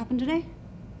isn't going to happen today?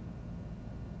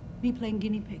 Me playing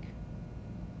guinea pig.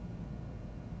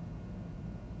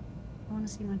 I want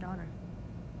to see my daughter.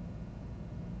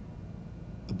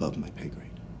 Above my pay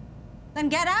grade. Then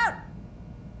get out!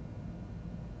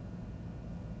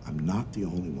 I'm not the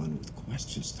only one with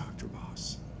questions, Dr.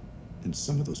 Voss. And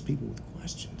some of those people with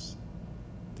questions,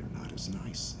 they're not as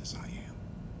nice as I am.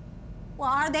 Well,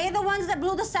 are they the ones that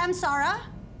blew the Samsara?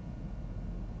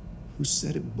 Who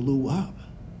said it blew up?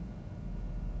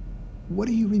 What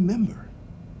do you remember?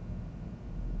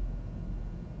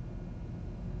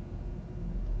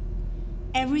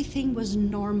 Everything was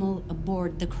normal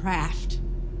aboard the craft.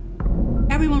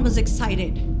 Everyone was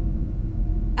excited.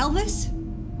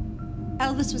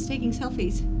 Elvis was taking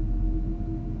selfies.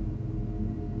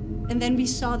 And then we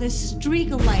saw this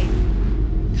streak of light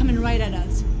coming right at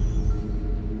us.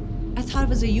 I thought it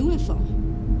was a UFO.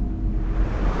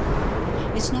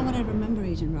 It's not what I remember,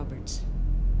 Agent Roberts.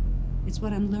 It's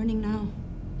what I'm learning now.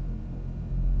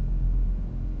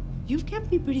 You've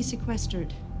kept me pretty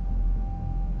sequestered.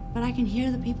 But I can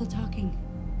hear the people talking.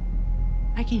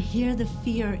 I can hear the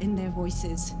fear in their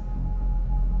voices.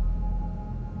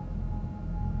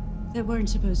 There weren't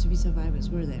supposed to be survivors,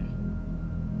 were there?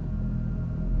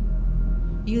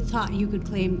 You thought you could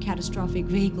claim catastrophic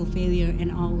vehicle failure and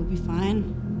all would be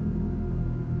fine?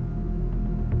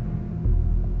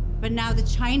 But now the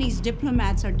Chinese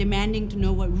diplomats are demanding to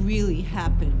know what really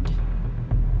happened.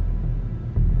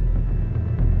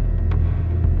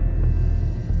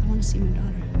 I want to see my daughter.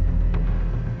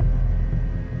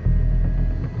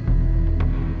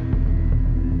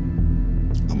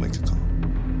 I'll make a call.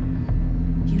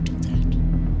 You do that.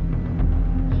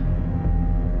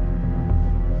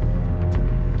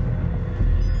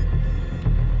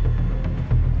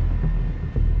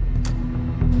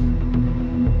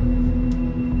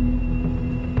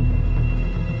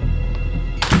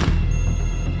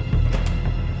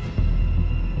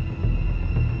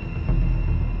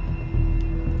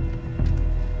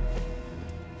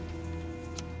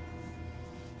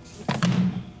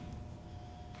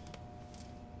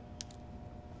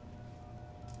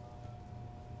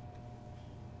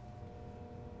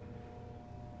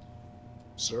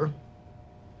 Sir,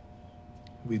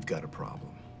 we've got a problem.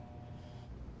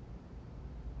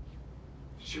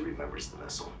 She remembers the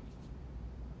missile.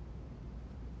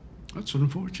 That's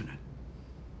unfortunate.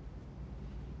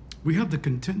 We have the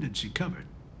contingency covered.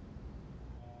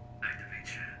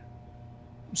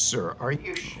 Sir, are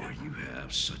you sure? Oh, you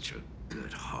have such a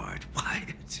good heart,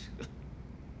 Wyatt.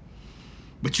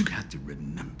 But you have to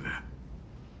remember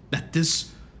that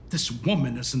this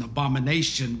woman is an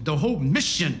abomination. The whole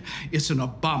mission is an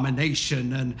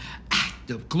abomination, an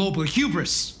act of global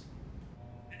hubris.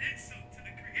 An insult to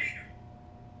the Creator.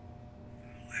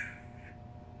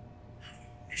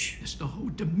 It's the whole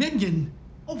dominion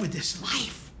over this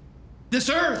life, this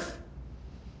earth.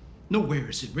 Nowhere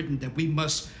is it written that we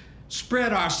must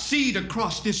spread our seed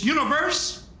across this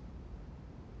universe.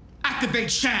 Activate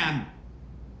Shan,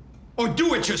 or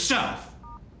do it yourself.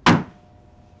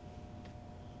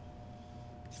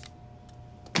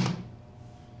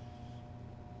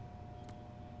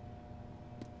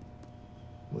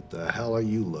 What the hell are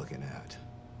you looking at?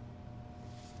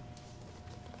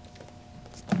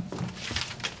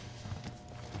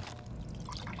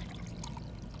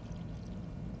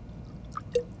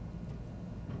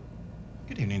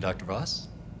 Good evening, Dr. Voss.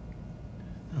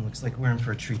 Looks like we're in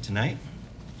for a treat tonight.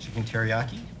 Chicken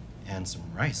teriyaki and some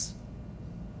rice.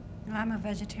 I'm a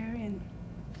vegetarian.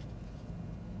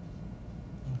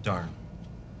 Oh, darn.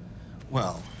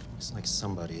 Well, looks like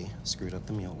somebody screwed up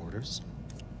the meal orders.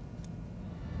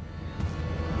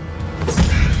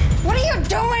 What are you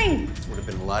doing? It would have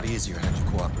been a lot easier had you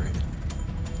cooperated.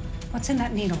 What's in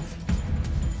that needle?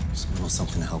 Just a little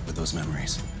something to help with those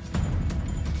memories.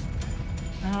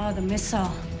 Oh, the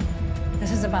missile.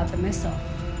 This is about the missile.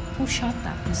 Who shot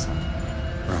that missile?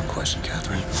 Wrong question,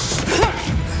 Kathryn.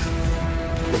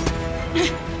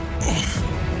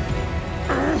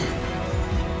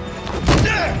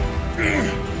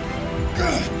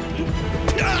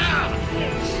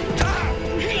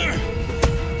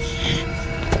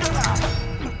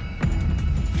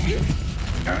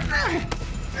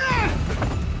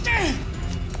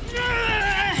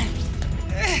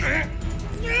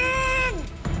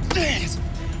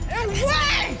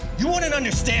 Why? You wouldn't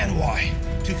understand why.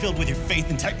 Too filled with your faith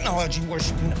in technology,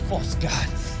 worshiping a false god.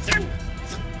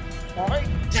 Why?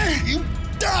 You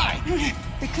die!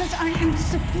 Because I am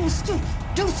supposed to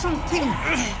do something.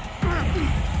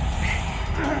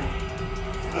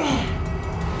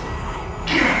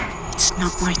 It's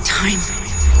not my time.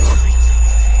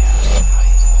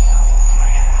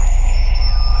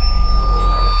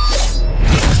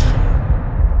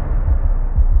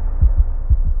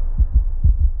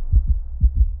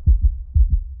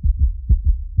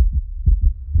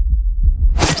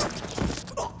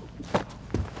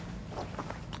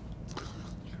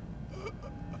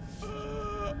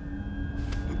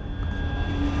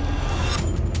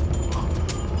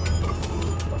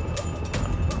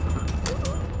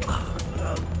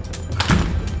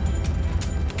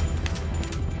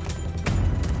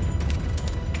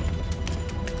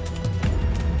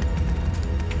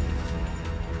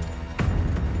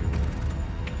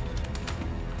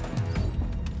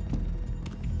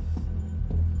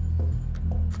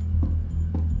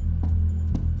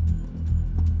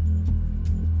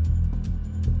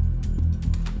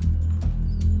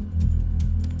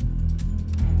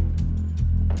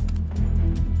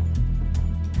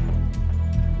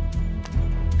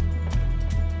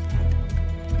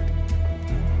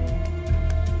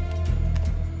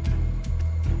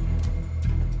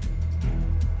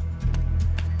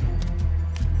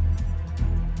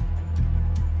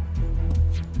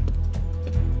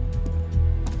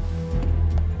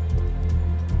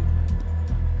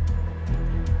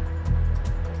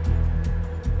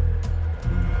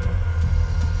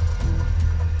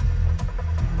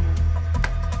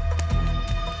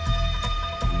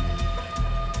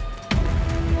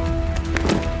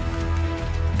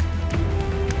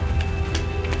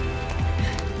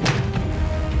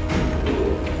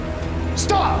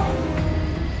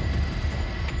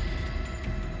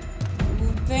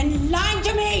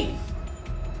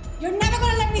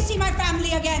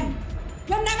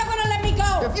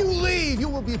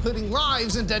 Putting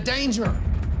lives into danger.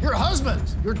 Your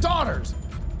husbands, your daughters.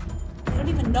 They don't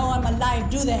even know I'm alive,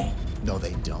 do they? No,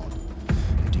 they don't.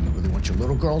 Do you really want your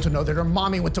little girl to know that her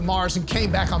mommy went to Mars and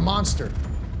came back a monster?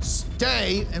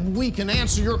 Stay, and we can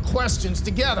answer your questions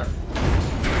together.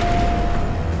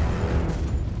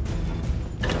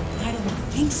 I don't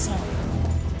think so.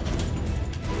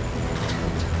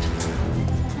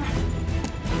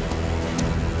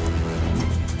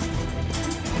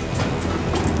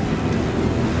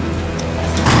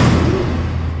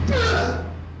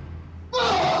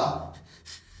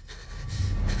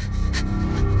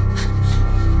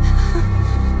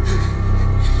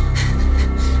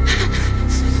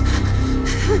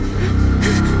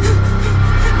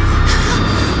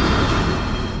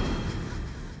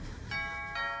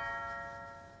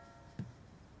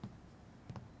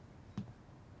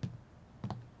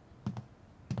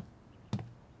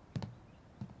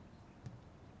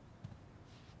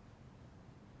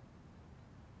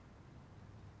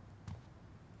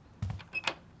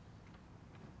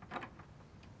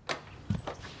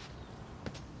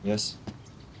 Yes?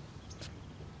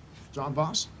 John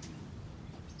Voss?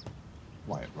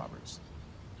 Wyatt Roberts.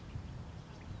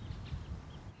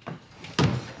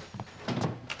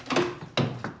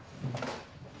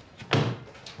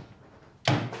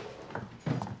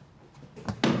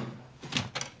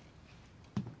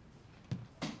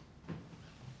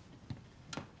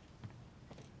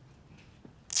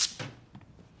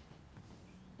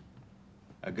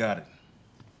 I got it.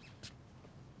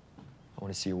 I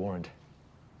want to see your warrant.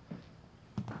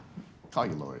 Call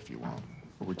your lawyer if you want,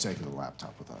 but we're taking the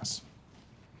laptop with us.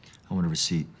 I want a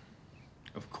receipt.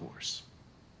 Of course.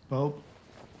 Bo?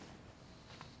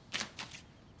 You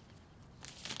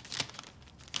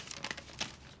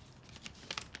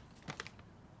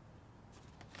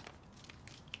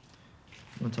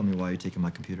want to tell me why you're taking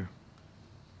my computer?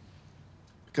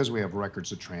 Because we have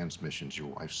records of transmissions your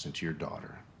wife sent to your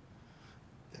daughter.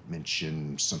 that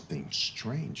mentioned something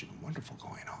strange and wonderful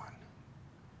going on.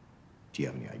 Do you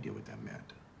have any idea what that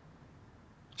meant?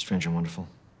 Strange and wonderful.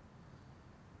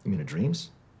 You mean her dreams?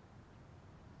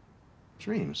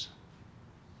 Dreams?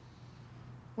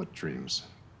 What dreams?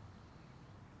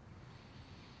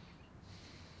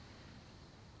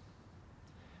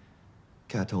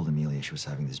 Kat told Amelia she was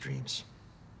having these dreams.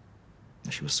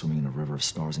 That she was swimming in a river of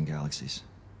stars and galaxies.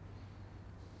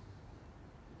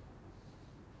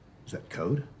 Is that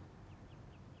code?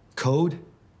 Code?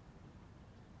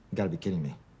 You gotta be kidding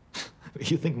me.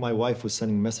 You think my wife was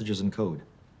sending messages in code?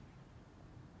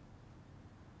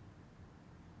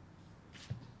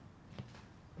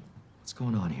 What's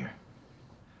going on here?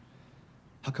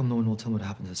 How come no one will tell me what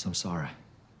happened to Samsara?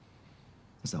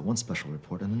 There's that one special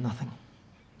report and then nothing.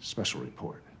 Special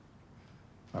report?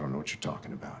 I don't know what you're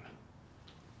talking about.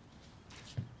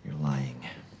 You're lying.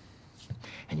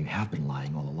 And you have been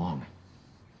lying all along.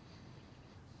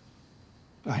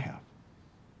 I have.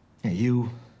 Yeah,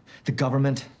 you, the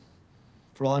government,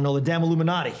 for all I know, the damn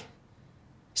Illuminati.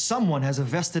 Someone has a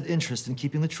vested interest in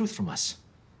keeping the truth from us.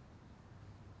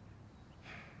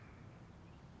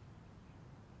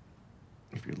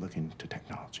 If you're looking to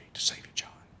technology to save you, John,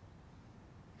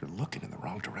 you're looking in the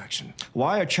wrong direction.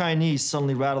 Why are Chinese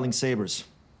suddenly rattling sabers?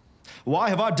 Why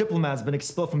have our diplomats been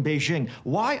expelled from Beijing?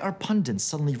 Why are pundits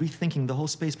suddenly rethinking the whole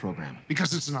space program?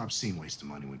 Because it's an obscene waste of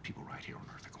money when people right here on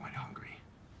Earth are going hungry.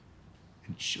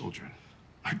 And children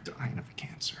are dying of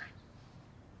cancer.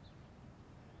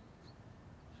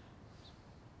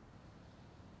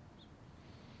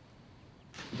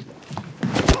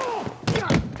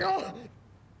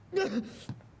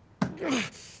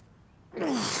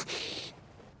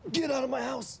 Get out of my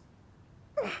house.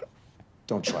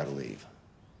 Don't try to leave.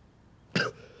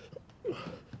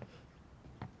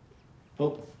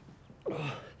 Oh.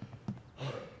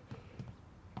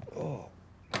 Oh.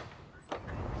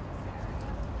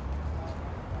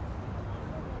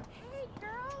 Hey,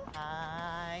 girl.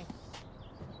 Hi.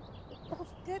 Well,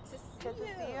 it's good to see you. Good to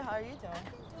see you. How are you doing? I'm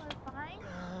doing fine.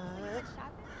 So you went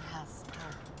shopping? Yes.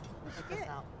 Check this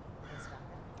out. This one.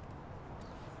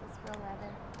 Is this real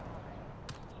leather?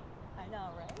 I know,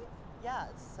 right? Yeah,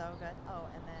 it's so good. Oh,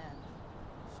 and then.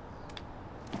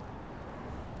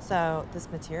 So this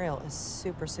material is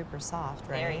super, super soft,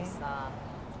 right? Very soft.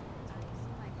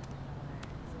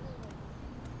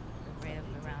 Right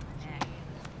up around the neck.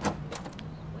 Well,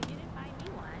 you didn't buy me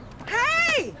one.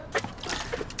 Hey!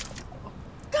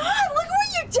 God, look what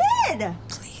you did!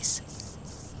 Please,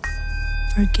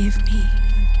 forgive me.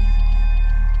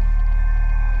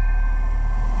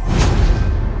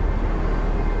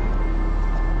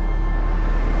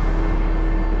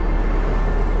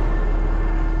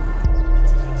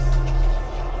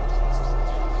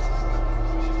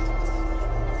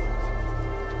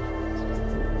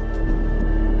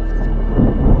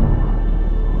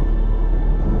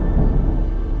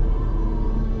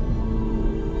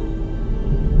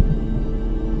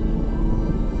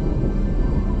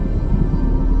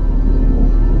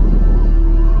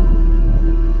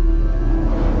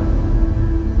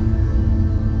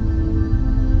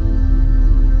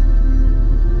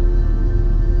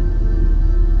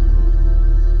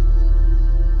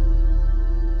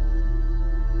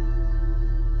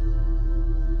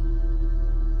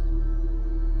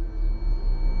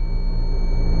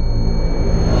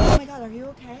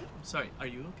 Sorry, are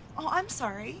you okay? Oh, I'm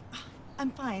sorry.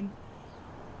 I'm fine.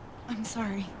 I'm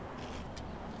sorry.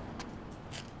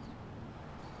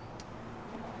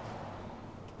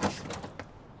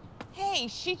 Hey,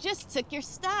 she just took your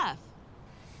stuff.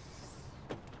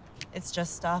 It's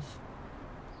just stuff.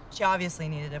 She obviously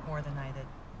needed it more than I did.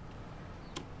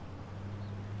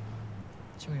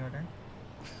 Should we order?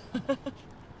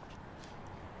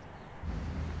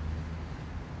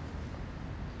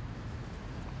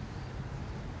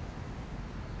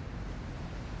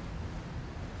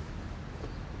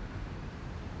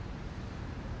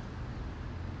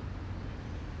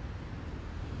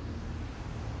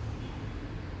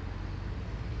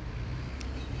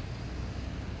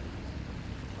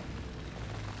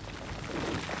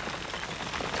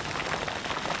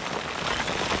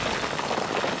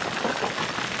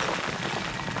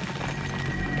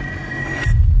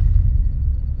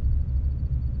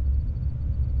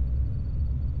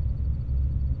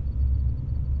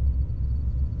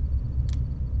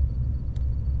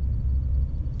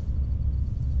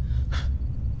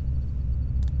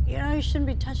 You know, you shouldn't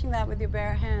be touching that with your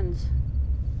bare hands.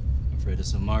 Afraid of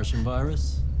some Martian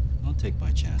virus? I'll take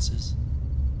my chances.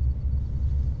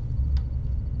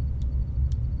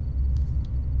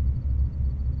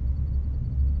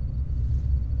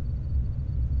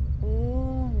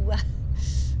 Ooh.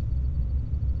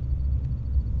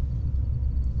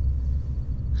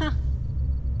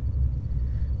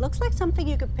 Looks like something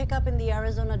you could pick up in the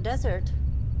Arizona desert.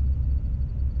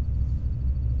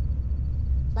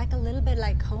 Like a little bit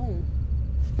like home.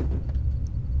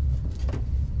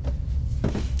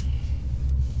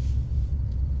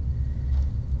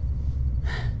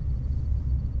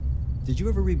 Did you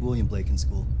ever read William Blake in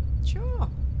school? Sure.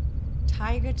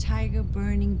 Tiger, tiger,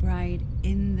 burning bright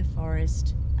in the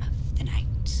forest of the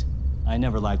night. I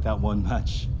never liked that one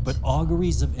much, but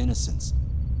auguries of innocence.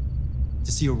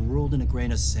 To see a world in a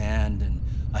grain of sand and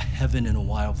a heaven in a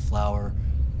wildflower,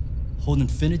 hold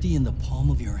infinity in the palm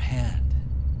of your hand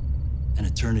and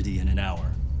eternity in an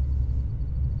hour.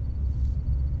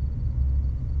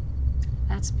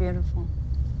 That's beautiful.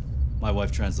 My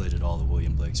wife translated all of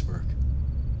William Blake's work.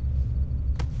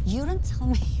 You don't tell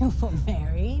me you were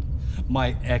married.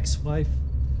 My ex-wife,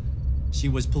 she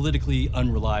was politically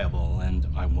unreliable, and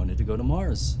I wanted to go to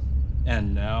Mars.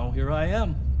 And now here I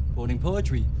am, quoting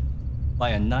poetry by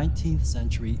a 19th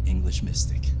century English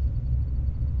mystic.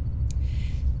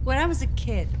 When I was a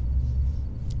kid,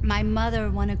 my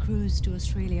mother won a cruise to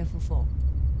Australia for 4.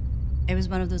 It was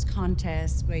one of those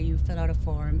contests where you fill out a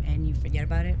form and you forget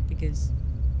about it because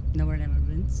no one ever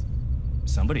wins.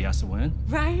 Somebody has to win.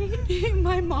 Right?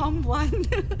 My mom won.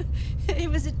 It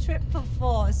was a trip for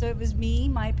 4, so it was me,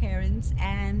 my parents,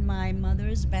 and my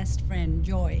mother's best friend,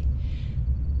 Joy,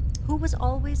 who was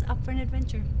always up for an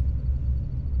adventure.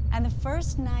 And the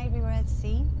first night we were at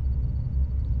sea,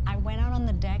 I went out on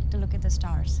the deck to look at the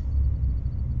stars.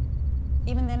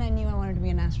 Even then I knew I wanted to be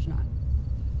an astronaut.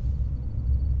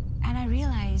 And I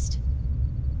realized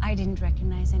I didn't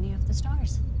recognize any of the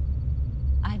stars.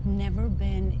 I'd never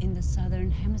been in the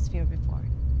southern hemisphere before.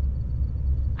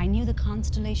 I knew the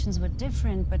constellations were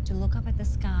different, but to look up at the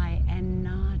sky and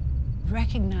not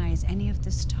recognize any of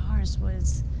the stars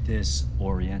was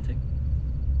disorienting.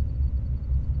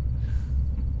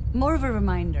 More of a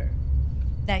reminder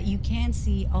that you can't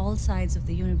see all sides of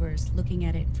the universe looking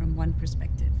at it from one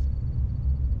perspective.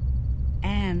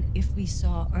 And if we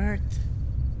saw Earth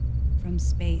from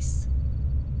space,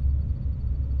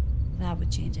 that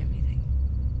would change everything.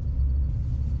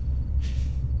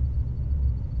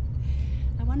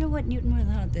 I wonder what Newton would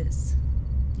have thought of this,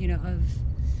 you know,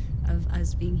 of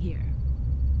us being here.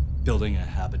 Building a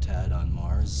habitat on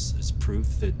Mars is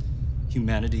proof that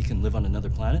humanity can live on another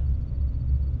planet?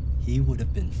 He would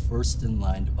have been first in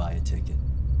line to buy a ticket.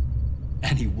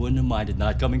 And he wouldn't have minded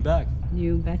not coming back.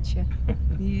 You betcha.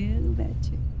 You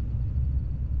betcha.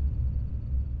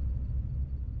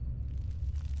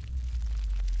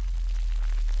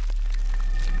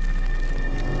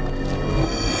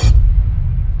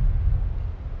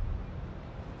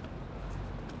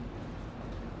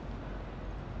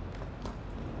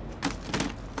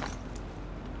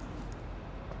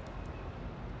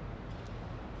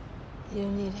 You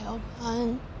need help,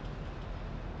 hon?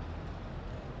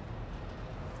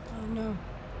 Oh, no.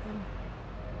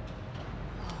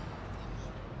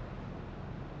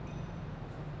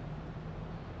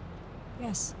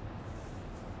 Yes.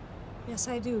 Yes,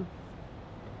 I do.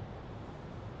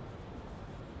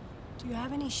 Do you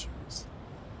have any shoes?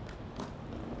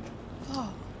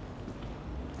 Oh.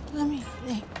 Let me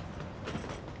think.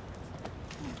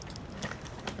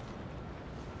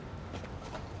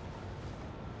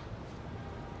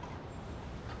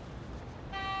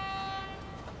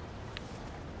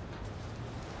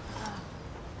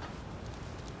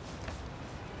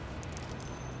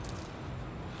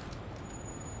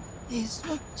 These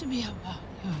look to be about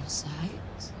your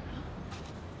size.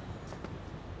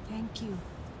 Thank you.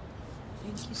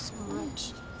 Thank you so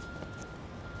much.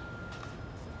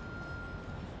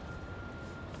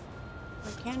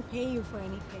 I can't pay you for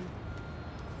anything.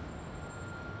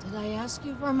 Did I ask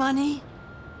you for money?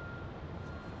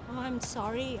 Oh, I'm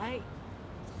sorry.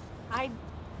 I'm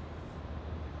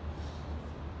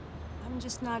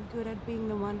just not good at being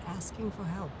the one asking for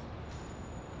help.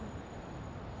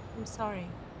 I'm sorry.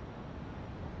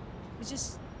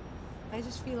 I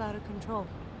just feel out of control.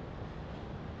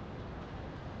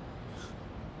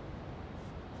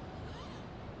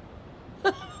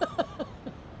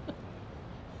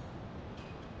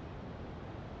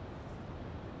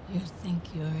 You think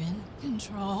you're in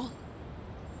control?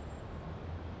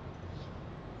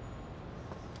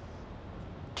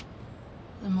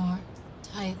 The more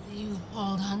tightly you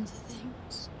hold on to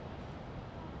things,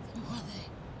 the more they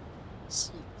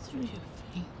slip through your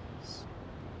fingers.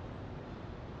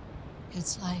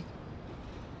 It's like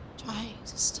trying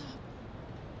to stop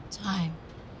time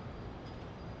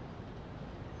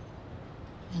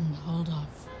and hold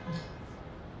off death.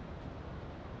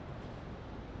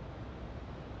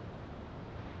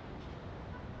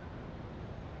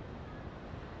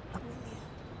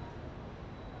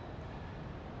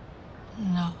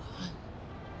 No.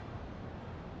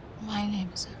 My name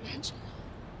is Evangeline.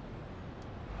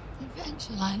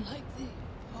 Evangeline like the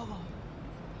poem.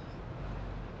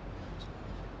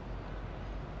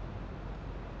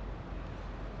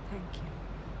 Thank you.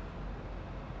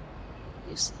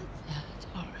 You said that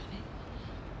already.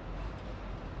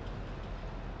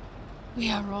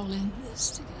 We are all in this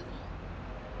together.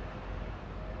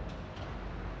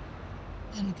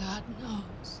 And God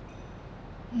knows,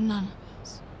 none of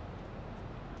us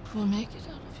will make it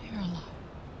out of here alive.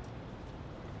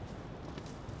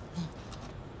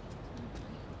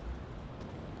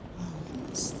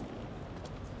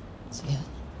 Yeah.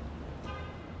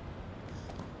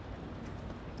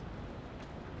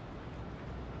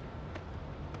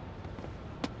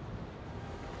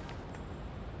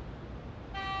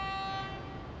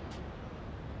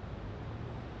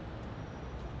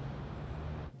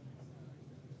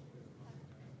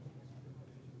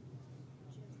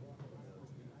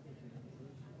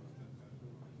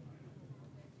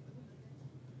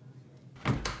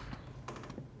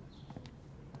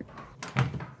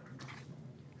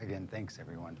 Again, thanks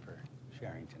everyone for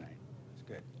sharing tonight. It's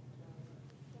good.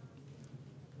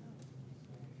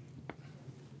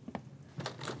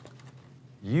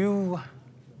 You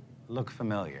look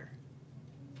familiar.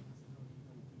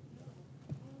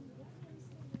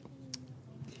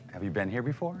 Have you been here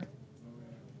before?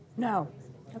 No,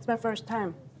 that's my first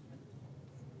time.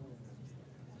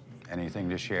 Anything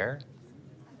to share?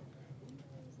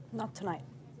 Not tonight.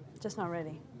 Just not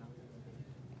ready.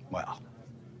 Well,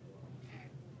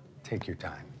 take your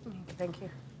time. Thank you.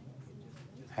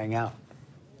 Hang out.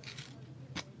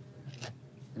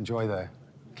 Enjoy the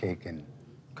cake and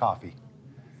coffee.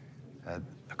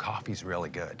 The coffee's really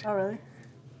good. Oh, really?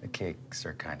 The cakes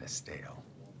are kind of stale.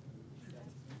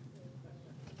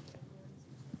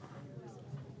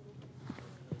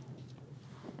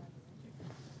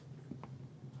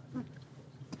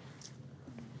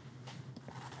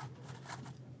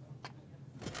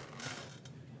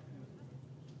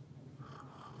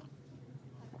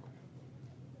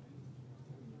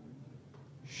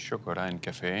 Chocolate and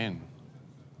caffeine.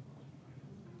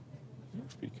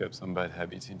 You've picked up some bad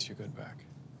habits since you got back.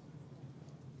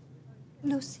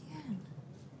 Lucienne.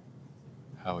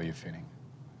 How are you feeling?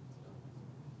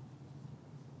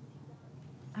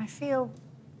 I feel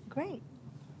great.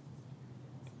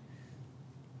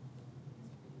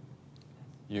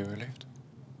 You relieved?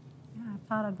 Yeah, I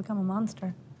thought I'd become a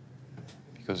monster.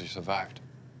 Because you survived.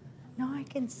 No, I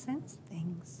can sense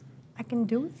things. I can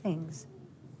do things.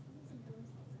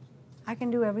 I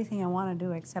can do everything I want to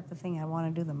do except the thing I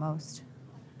want to do the most.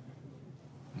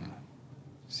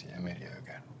 See Amelia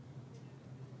again.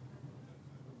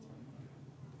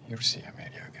 You'll see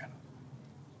Amelia again.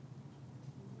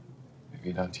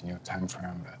 Maybe not in your time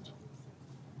frame, but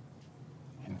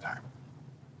in time.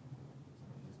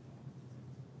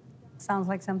 Sounds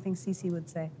like something Cece would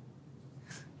say.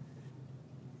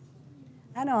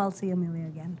 I know I'll see Amelia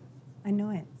again. I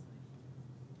know it.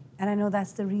 And I know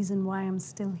that's the reason why I'm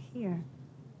still here.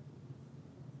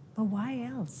 But why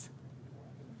else?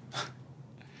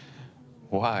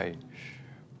 Why?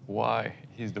 Why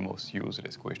is the most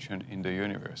useless question in the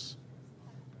universe?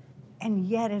 And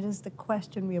yet it is the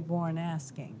question we are born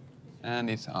asking. And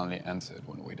it's only answered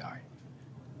when we die.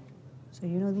 So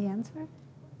you know the answer?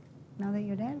 Now that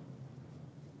you're dead?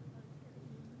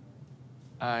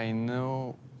 I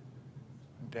know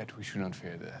that we shouldn't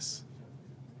fear this.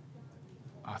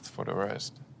 As for the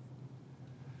rest,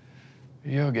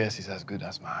 your guess is as good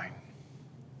as mine.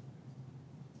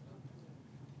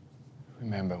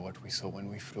 Remember what we saw when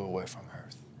we flew away from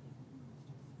Earth.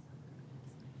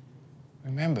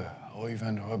 Remember how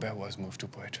even Robert was moved to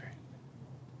poetry.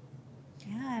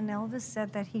 Yeah, and Elvis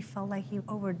said that he felt like he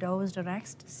overdosed on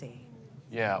ecstasy.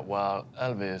 Yeah, well,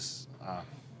 Elvis,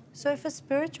 So if a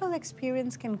spiritual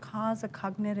experience can cause a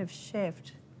cognitive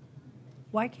shift,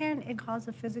 why can't it cause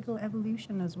a physical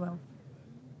evolution as well?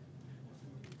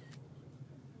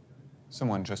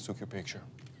 someone just took your picture.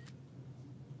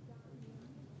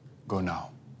 Go now.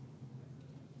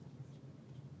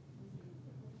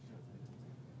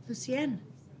 Lucienne.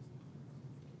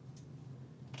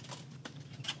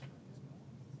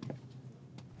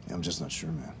 Yeah, I'm just not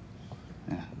sure, man.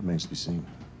 Yeah, remains to be seen.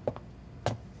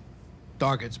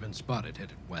 Target's been spotted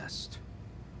headed west.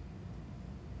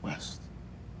 West.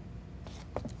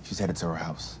 She's headed to her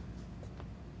house.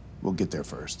 We'll get there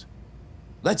first.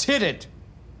 Let's hit it!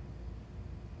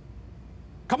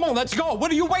 Come on, let's go!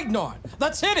 What are you waiting on?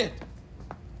 Let's hit it!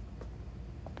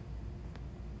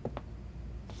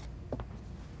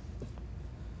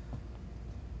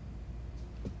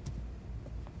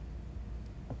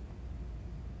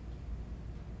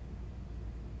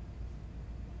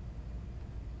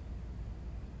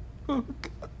 Oh,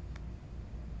 God.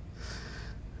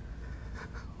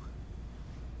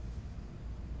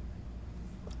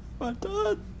 What have I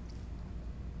done?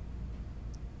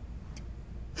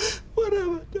 What have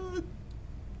I done?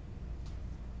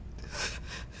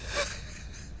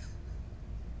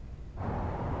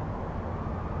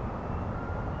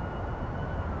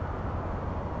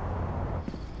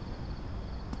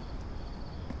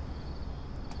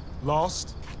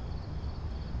 Lost?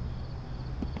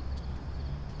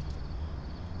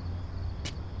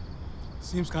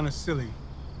 Seems kind of silly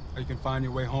how you can find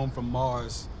your way home from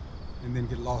Mars and then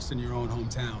get lost in your own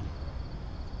hometown.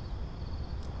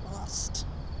 Lost.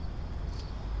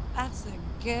 That's a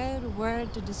good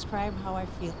word to describe how I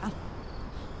feel. I'm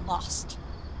lost.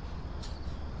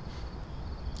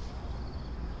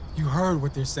 You heard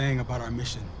what they're saying about our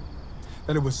mission.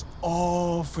 That it was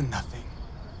all for nothing.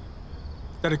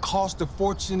 That it cost a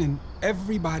fortune and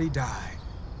everybody died.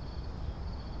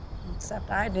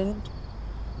 Except I didn't.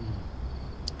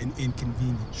 An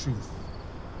inconvenient truth.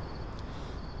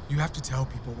 You have to tell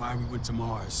people why we went to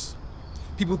Mars.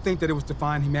 People think that it was to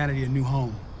find humanity a new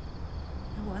home.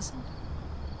 It wasn't.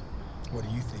 What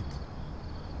do you think?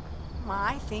 Well,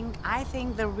 I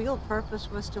think the real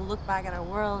purpose was to look back at our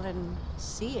world and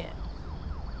see it.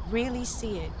 Really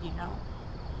see it, you know?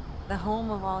 The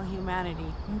home of all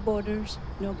humanity. No borders,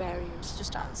 no barriers,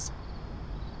 just us.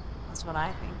 That's what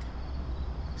I think.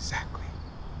 Exactly.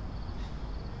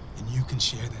 And you can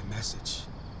share that message.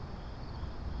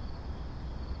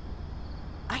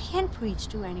 I can't preach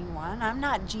to anyone. I'm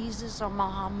not Jesus or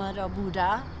Muhammad or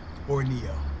Buddha. Or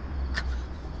Neo.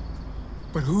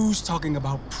 But who's talking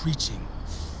about preaching?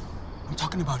 I'm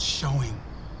talking about showing,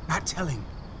 not telling.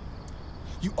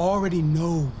 You already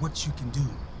know what you can do.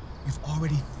 You've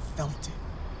already felt it.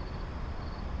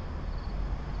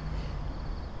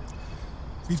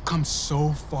 We've come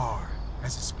so far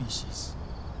as a species,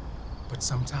 but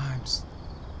sometimes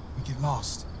we get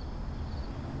lost.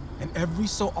 And every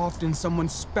so often, someone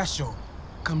special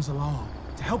comes along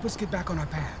to help us get back on our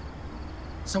path.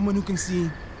 Someone who can see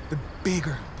the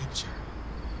bigger picture,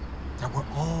 that we're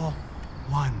all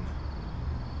one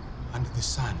under the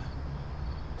sun.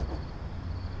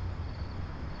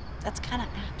 That's kind of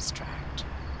abstract.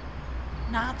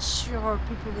 Not sure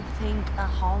people would think a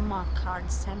Hallmark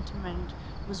card sentiment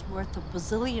was worth $1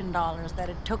 bazillion that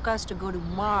it took us to go to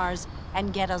Mars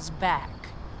and get us back.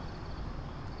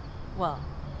 Well,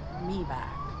 me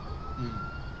back.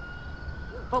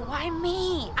 But why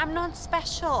me? I'm not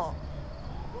special.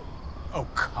 Oh,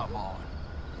 come on.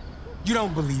 You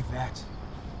don't believe that.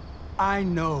 I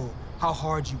know how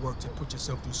hard you worked to put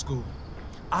yourself through school.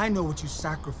 I know what you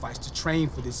sacrificed to train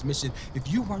for this mission.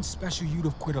 If you weren't special, you'd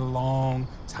have quit a long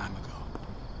time ago.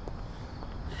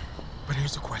 But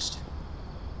here's the question.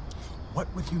 What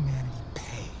would humanity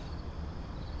pay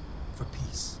for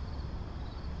peace?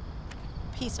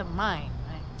 Peace of mind,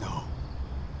 right? No.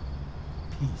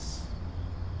 Peace.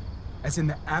 As in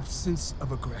the absence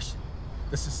of aggression,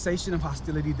 the cessation of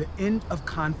hostility, the end of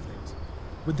conflict.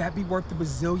 Would that be worth the $1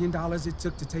 bazillion it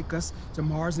took to take us to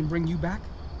Mars and bring you back?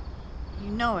 You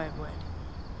know it would.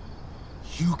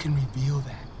 You can reveal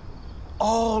that.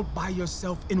 All by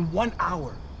yourself in 1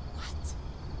 hour. What?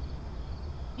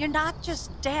 You're not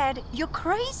just dead, you're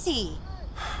crazy.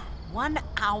 1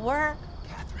 hour?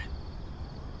 Kathryn,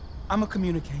 I'm a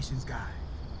communications guy,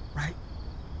 right?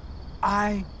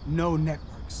 I know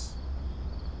networks.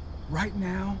 Right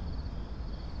now,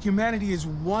 humanity is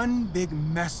one big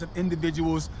mess of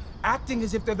individuals acting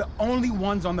as if they're the only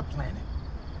ones on the planet.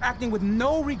 Acting with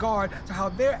no regard to how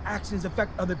their actions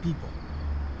affect other people.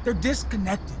 They're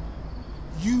disconnected.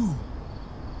 You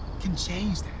can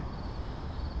change that.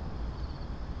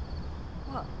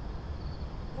 Well,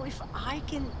 if I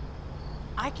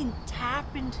can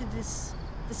tap into this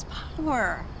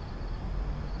power,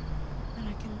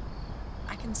 then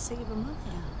I can save 1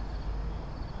 million,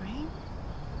 right?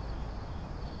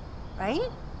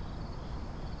 Right?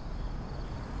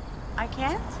 I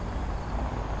can't?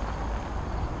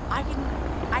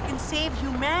 I can save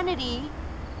humanity,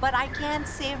 but I can't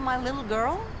save my little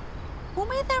girl? Who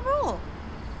made that rule?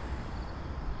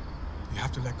 You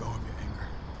have to let go of your anger.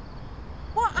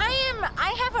 Well,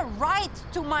 I have a right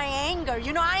to my anger.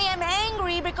 You know, I am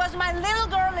angry because my little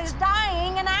girl is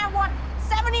dying and I want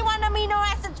 71 amino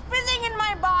acids fizzing in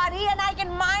my body and I can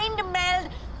mind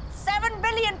meld 7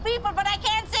 billion people, but I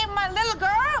can't save my little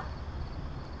girl?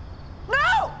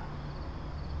 No!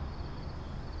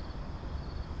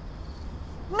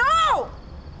 No!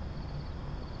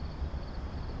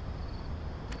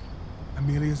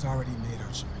 Amelia's already made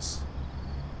her choice.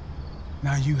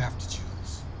 Now you have to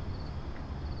choose.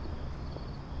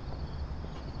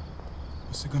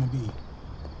 What's it gonna be?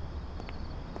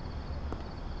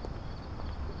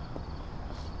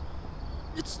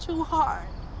 It's too hard.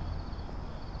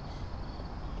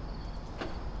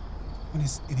 When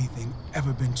has anything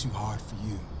ever been too hard for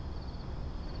you?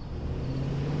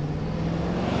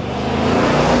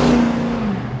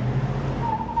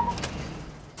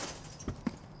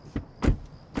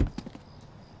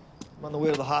 I'm on the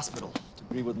way to the hospital to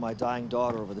grieve with my dying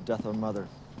daughter over the death of her mother.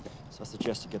 So I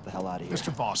suggest you get the hell out of here.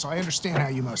 Mr. Voss, I understand how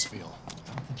you must feel.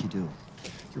 I don't think you do.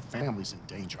 Your family's in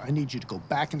danger. I need you to go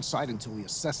back inside until we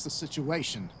assess the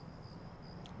situation.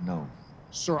 No.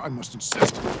 Sir, I must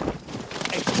insist.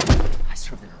 I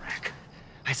served in Iraq.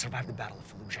 I survived the Battle of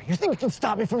Fallujah. You think you can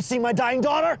stop me from seeing my dying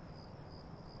daughter?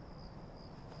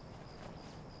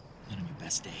 Not on your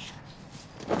best day.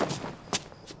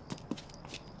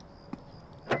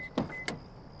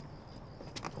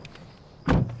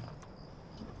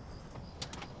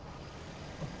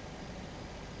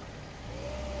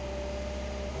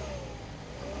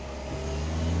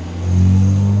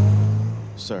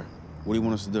 Sir, what do you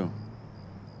want us to do?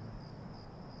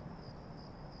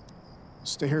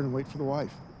 Stay here and wait for the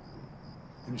wife.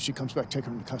 And if she comes back, take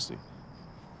her into custody.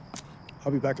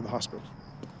 I'll be back at the hospital.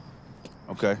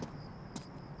 Okay.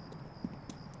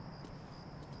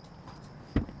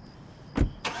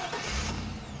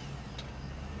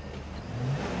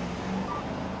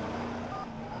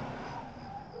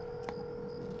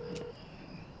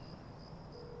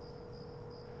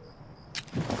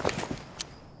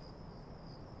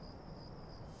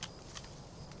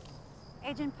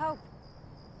 Agent Pope,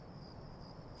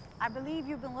 I believe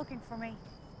you've been looking for me.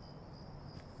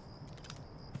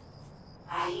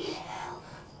 I need help.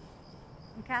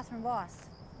 I'm Kathryn Voss.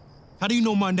 How do you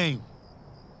know my name?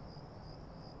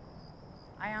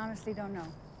 I honestly don't know.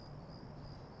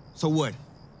 So what?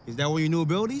 Is that one of your new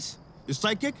abilities? You're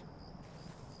psychic?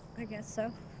 I guess so.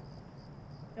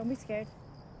 Don't be scared.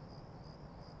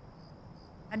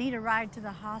 I need a ride to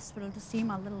the hospital to see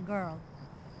my little girl.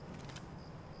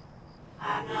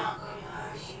 I'm not going to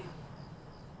hurt you.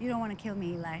 You don't want to kill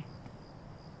me, Eli.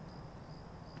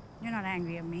 You're not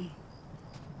angry at me.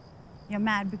 You're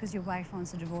mad because your wife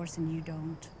wants a divorce and you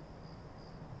don't.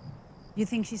 You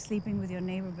think she's sleeping with your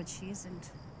neighbor, but she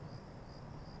isn't.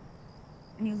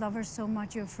 And you love her so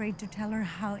much you're afraid to tell her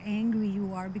how angry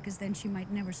you are because then she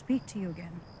might never speak to you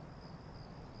again.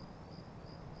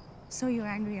 So you're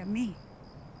angry at me.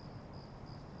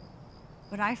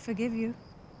 But I forgive you.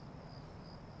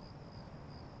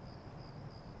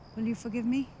 Will you forgive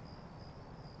me?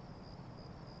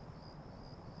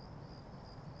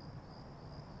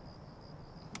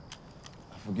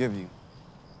 I forgive you.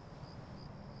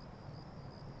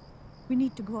 We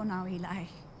need to go now, Eli.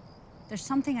 There's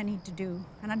something I need to do,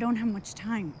 and I don't have much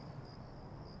time.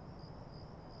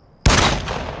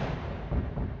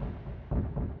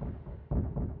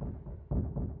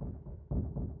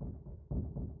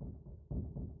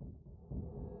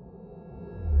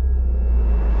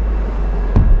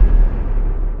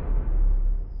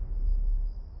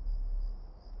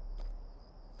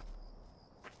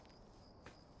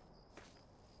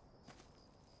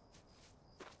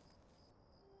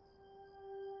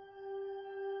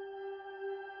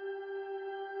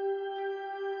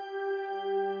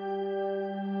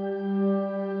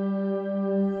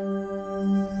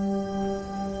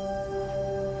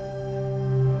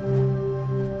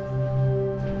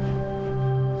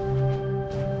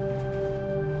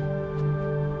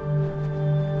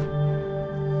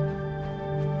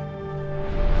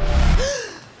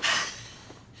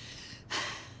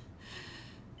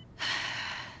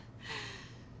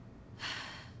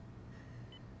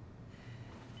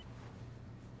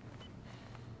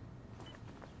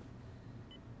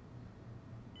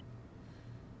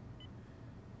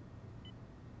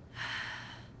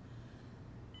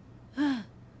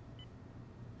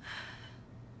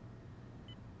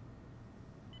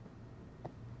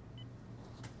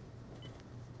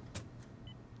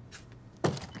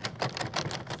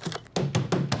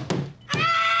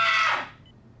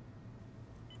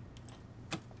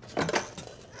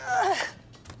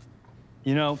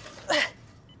 You know,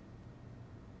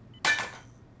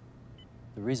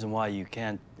 the reason why you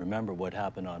can't remember what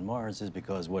happened on Mars is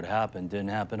because what happened didn't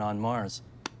happen on Mars.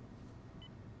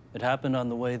 It happened on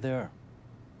the way there.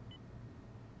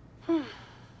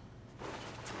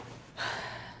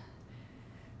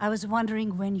 I was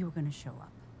wondering when you were going to show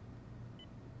up.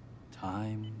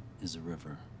 Time is a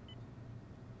river.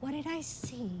 What did I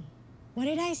see? What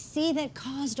did I see that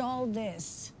caused all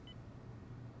this?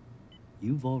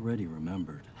 You've already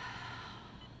remembered.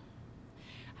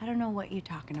 I don't know what you're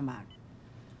talking about.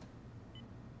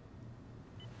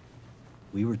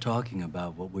 We were talking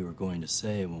about what we were going to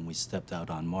say when we stepped out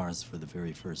on Mars for the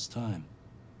very first time.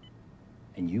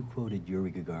 And you quoted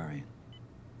Yuri Gagarin.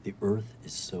 The Earth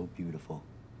is so beautiful.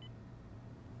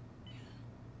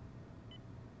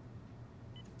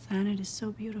 The planet is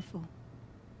so beautiful.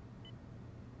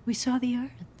 We saw the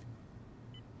Earth.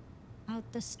 Out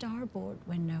the starboard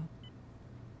window.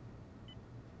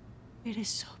 It is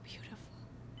so beautiful.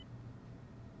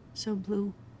 So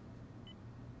blue.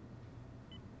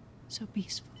 So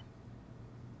peaceful.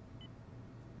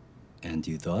 And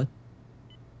you thought?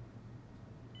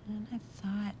 And I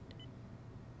thought,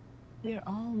 we're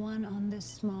all one on this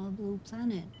small blue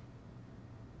planet.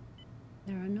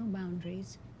 There are no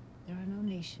boundaries. There are no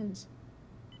nations.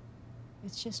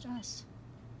 It's just us.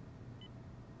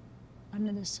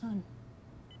 Under the sun.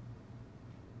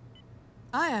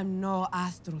 I am no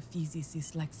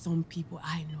astrophysicist like some people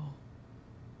I know.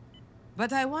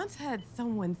 But I once heard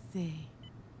someone say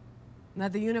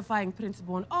that the unifying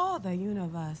principle in all the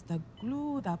universe, the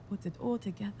glue that puts it all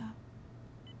together,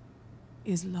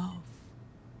 is love.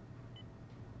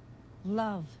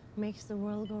 Love makes the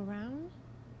world go round?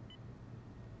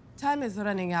 Time is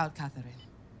running out, Kathryn.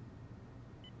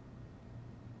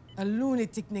 A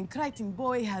lunatic named Crichton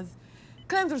boy has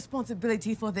claimed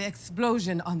responsibility for the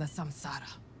explosion on the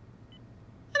Samsara.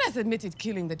 And has admitted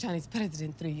killing the Chinese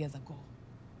president 3 years ago.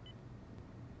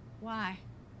 Why?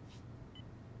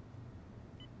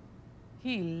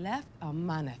 He left a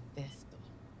manifesto.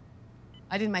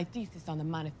 I did my thesis on the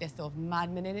manifesto of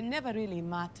madmen, and it never really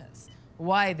matters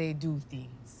why they do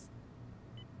things.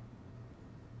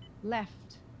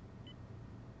 Left.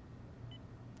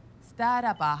 Started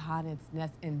up a hornet's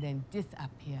nest and then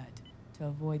disappeared to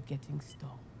avoid getting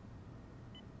stoned.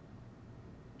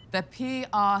 The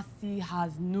PRC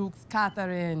has nukes,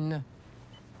 Kathryn.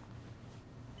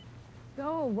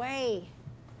 Go away.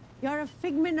 You're a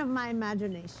figment of my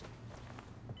imagination.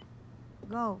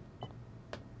 Go.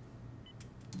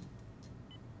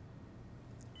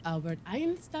 Albert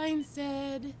Einstein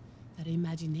said that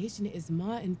imagination is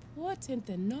more important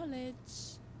than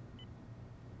knowledge.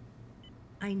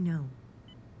 I know.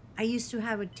 I used to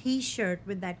have a T-shirt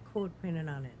with that quote printed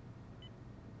on it.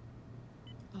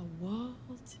 A world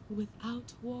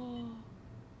without war.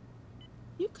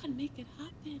 You can make it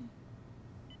happen.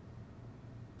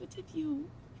 But if you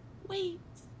wait,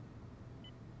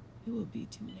 it will be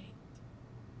too late.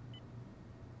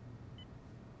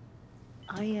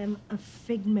 I am a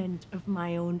figment of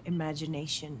my own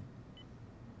imagination.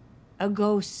 A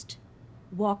ghost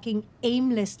walking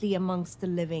aimlessly amongst the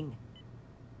living.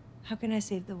 How can I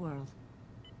save the world?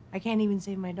 I can't even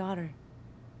save my daughter.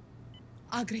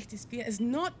 Our greatest fear is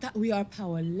not that we are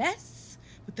powerless,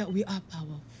 but that we are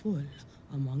powerful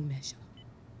among measure.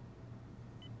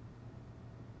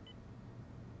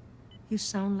 You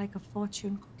sound like a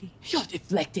fortune cookie. You're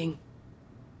deflecting.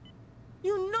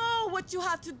 You know what you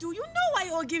have to do. You know why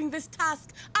you're giving this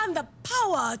task and the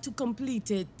power to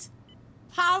complete it.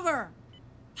 Power!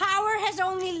 Power has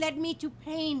only led me to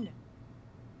pain.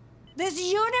 This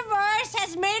universe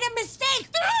has made a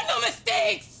mistake! There are no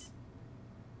mistakes!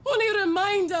 Only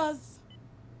reminders.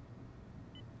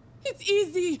 It's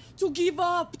easy to give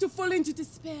up, to fall into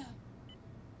despair.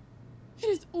 It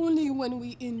is only when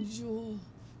we endure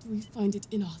do we find it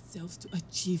in ourselves to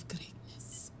achieve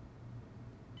greatness.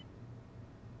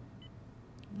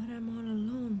 But I'm all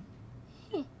alone.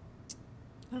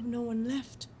 I have no one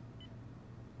left.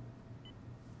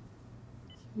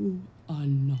 You are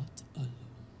not alone.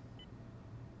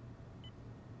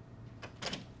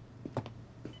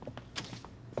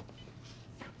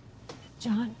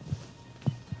 John.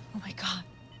 Oh my God.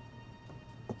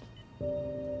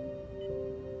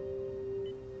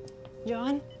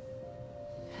 John?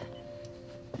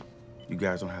 You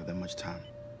guys don't have that much time.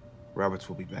 Roberts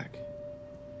will be back.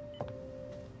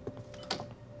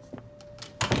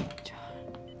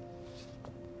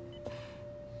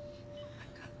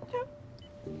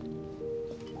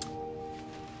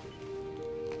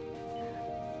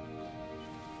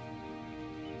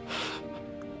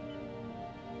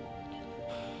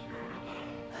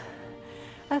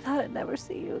 I thought I'd never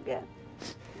see you again.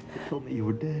 They told me you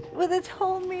were dead. Well, they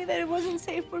told me that it wasn't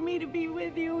safe for me to be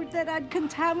with you, that I'd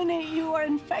contaminate you or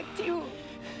infect you.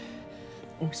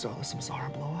 We saw the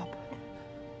Samsara blow up.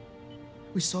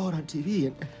 We saw it on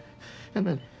TV, and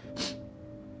then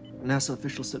NASA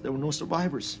officials said there were no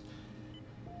survivors.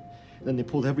 And then they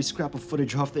pulled every scrap of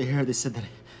footage off the air. They said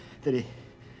that it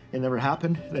never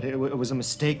happened, that it was a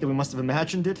mistake, that we must have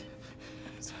imagined it.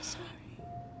 I'm so sorry.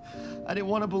 I didn't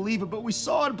want to believe it, but we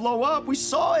saw it blow up. We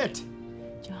saw it.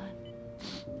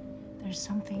 There's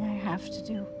something I have to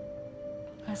do.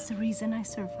 That's the reason I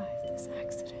survived. this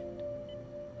accident.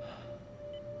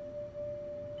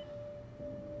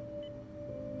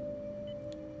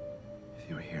 If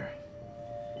you were here,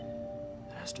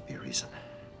 there has to be a reason.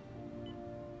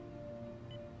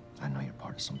 I know you're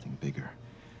part of something bigger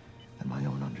than my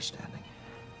own understanding.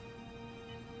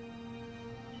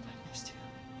 I missed you.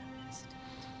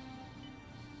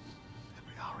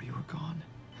 Every hour you were gone.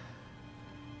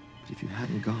 But if you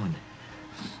hadn't gone,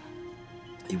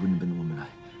 you wouldn't have been the woman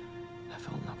I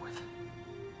fell in love with.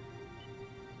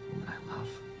 The woman I love.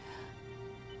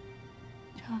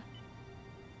 John.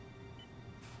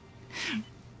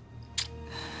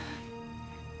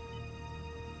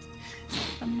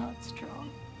 I'm not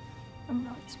strong. I'm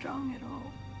not strong at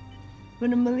all.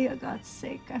 When Amelia got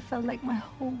sick, I felt like my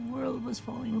whole world was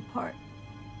falling apart.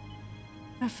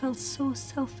 I felt so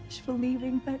selfish for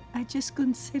leaving, but I just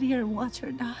couldn't sit here and watch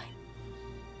her die.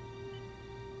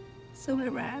 So I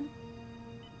ran.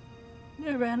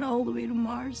 I ran all the way to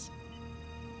Mars.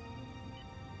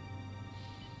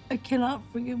 I cannot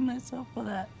forgive myself for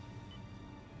that.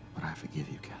 But I forgive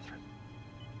you, Kathryn.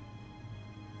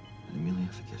 And Amelia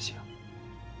forgives you.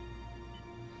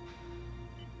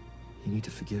 You need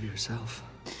to forgive yourself.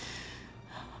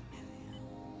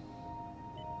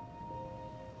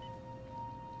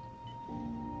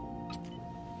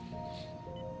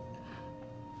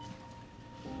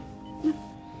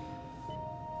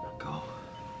 Go.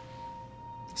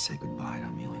 Say goodbye to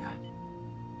Amelia.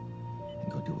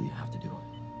 And go do what you have to do.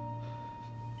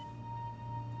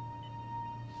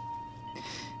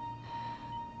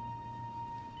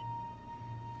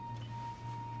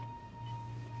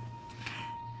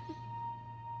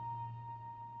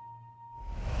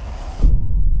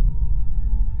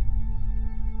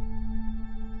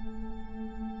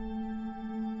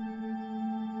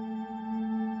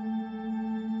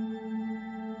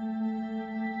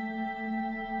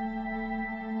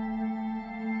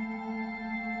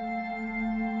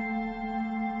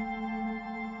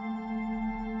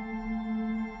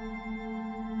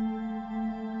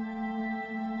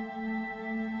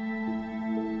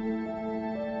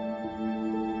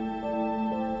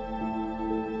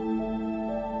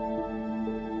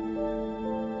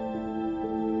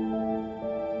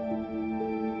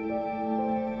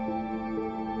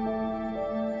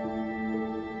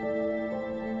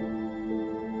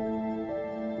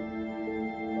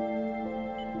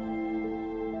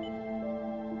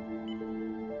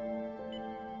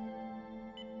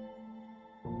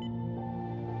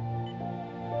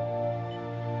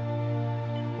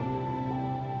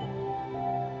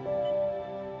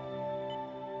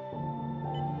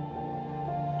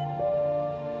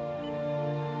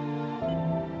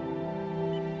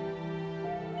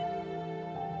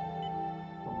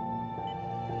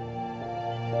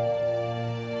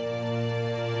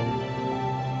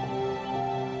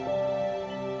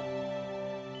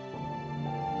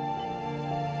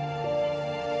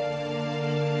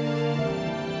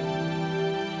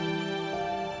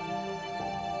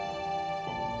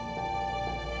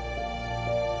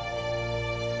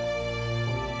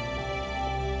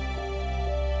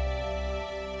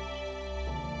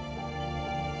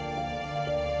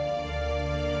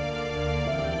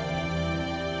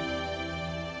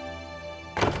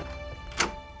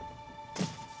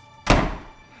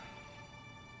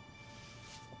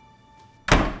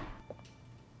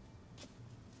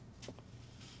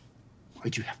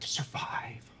 Why'd you have to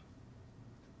survive?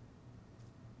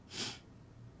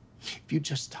 If you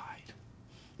just died,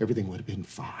 everything would have been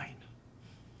fine.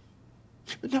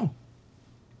 But no.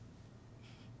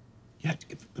 You had to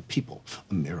give the people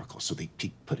a miracle so they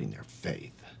keep putting their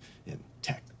faith in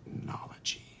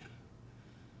technology.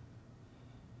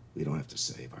 We don't have to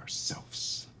save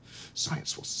ourselves.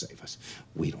 Science will save us.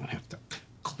 We don't have to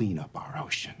clean up our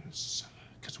oceans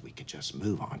because we could just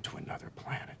move on to another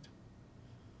planet.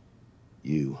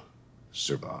 You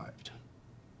survived.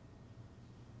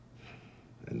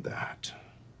 And that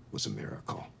was a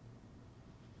miracle.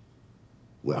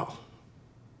 Well,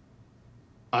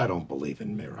 I don't believe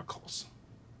in miracles.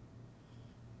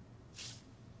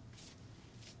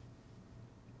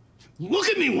 Look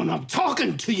at me when I'm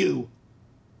talking to you!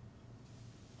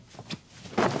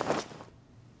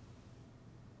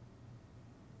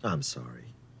 I'm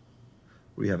sorry.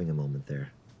 Were you having a moment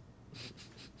there?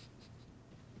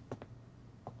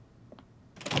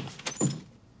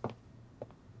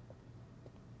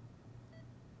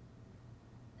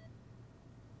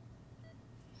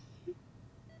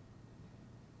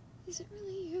 Is it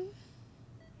really you?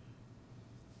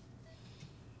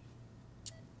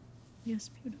 Yes,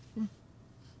 beautiful.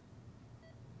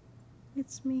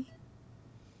 It's me.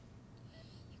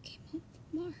 You came home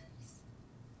from Mars.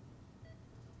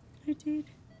 I I did.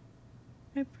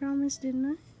 I promised, didn't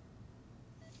I?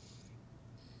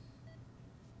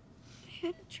 I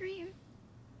had a dream.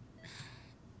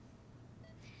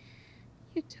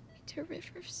 You took me to a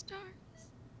river of stars.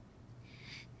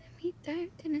 And we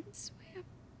dived in and swam. And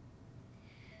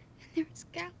there was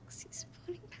galaxies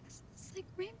floating past us like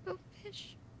rainbow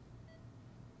fish.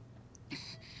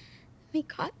 We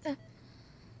caught them.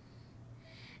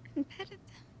 And petted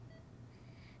them.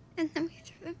 And then we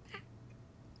threw them back.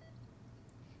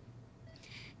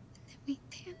 And then we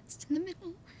danced in the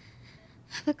middle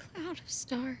of a cloud of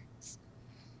stars.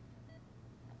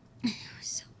 It was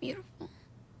so beautiful.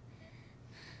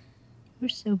 We're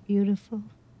so beautiful.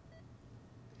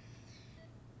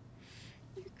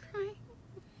 You're crying.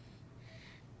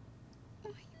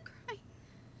 Why are you crying?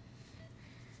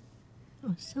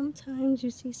 Oh, sometimes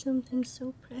you see something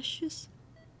so precious,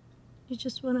 you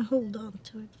just want to hold on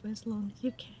to it for as long as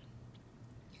you can.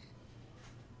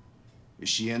 Is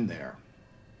she in there?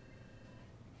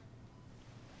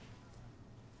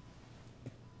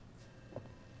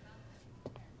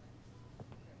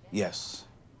 Yes.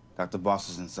 Dr. Voss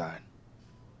is inside.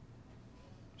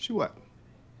 She what?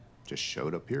 Just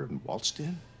showed up here and waltzed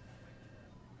in?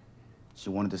 She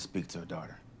wanted to speak to her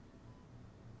daughter.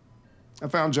 I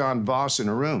found John Voss in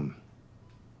a room.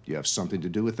 Do you have something to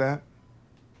do with that?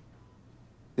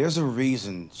 There's a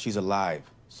reason she's alive,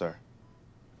 sir.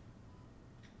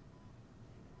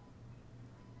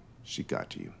 She got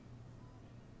to you.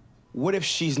 What if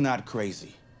she's not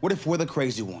crazy? What if we're the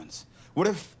crazy ones? What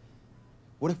if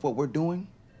what we're doing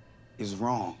is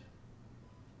wrong?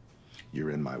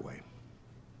 You're in my way.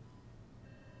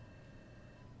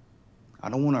 I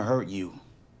don't want to hurt you,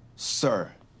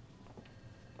 sir.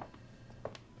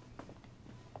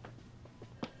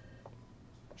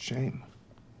 Shame.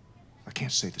 I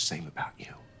can't say the same about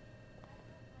you.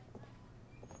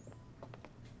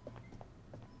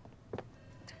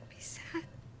 Don't be sad.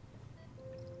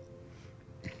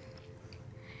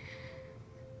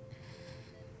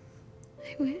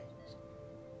 I wish.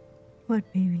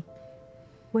 What, baby?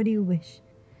 What do you wish?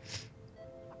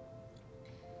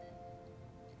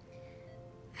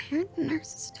 I heard the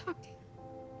nurses talking.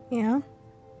 Yeah?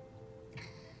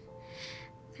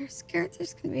 They're scared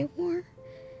there's gonna be a war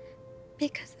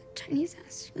because the Chinese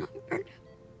astronaut burned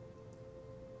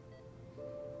up.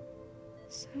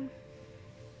 So,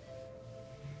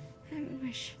 I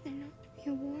wish for there not to be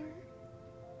a war.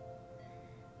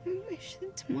 I wish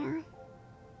that tomorrow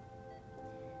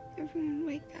everyone would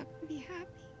wake up and be happy.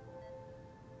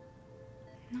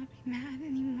 Not be mad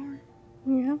anymore.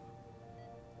 Yeah?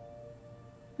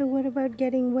 But what about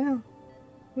getting well?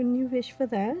 Wouldn't you wish for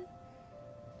that?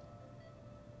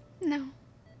 No.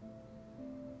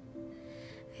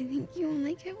 I think you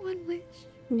only get one wish.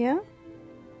 Yeah?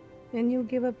 And you'll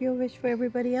give up your wish for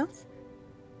everybody else?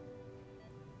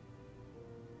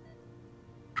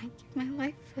 I give my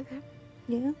life for them.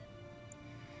 Yeah?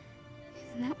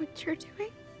 Isn't that what you're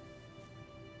doing?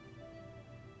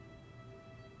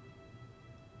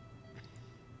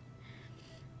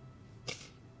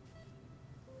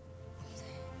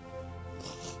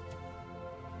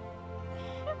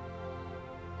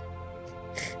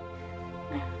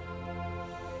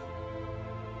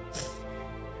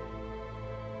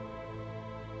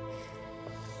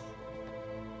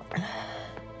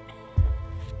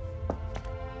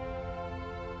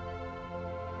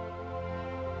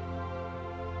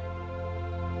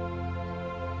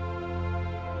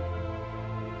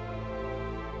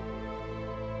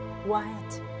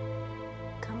 Wyatt,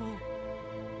 come here.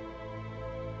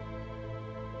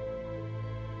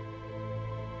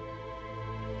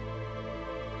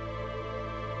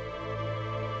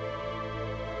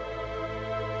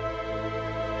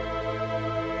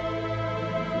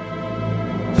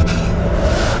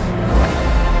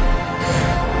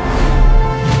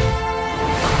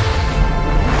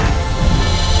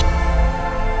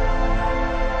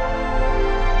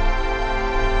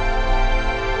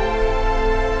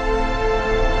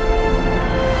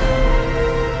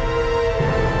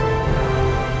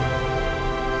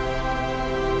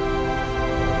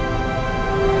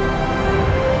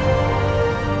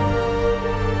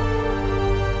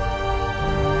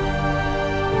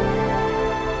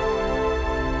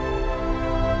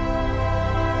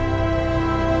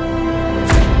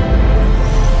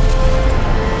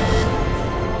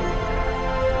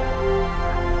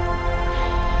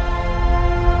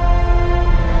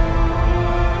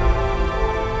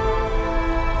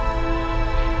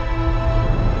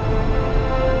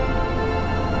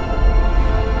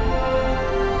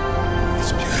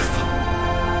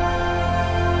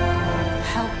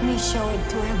 Show it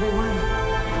to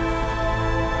everyone.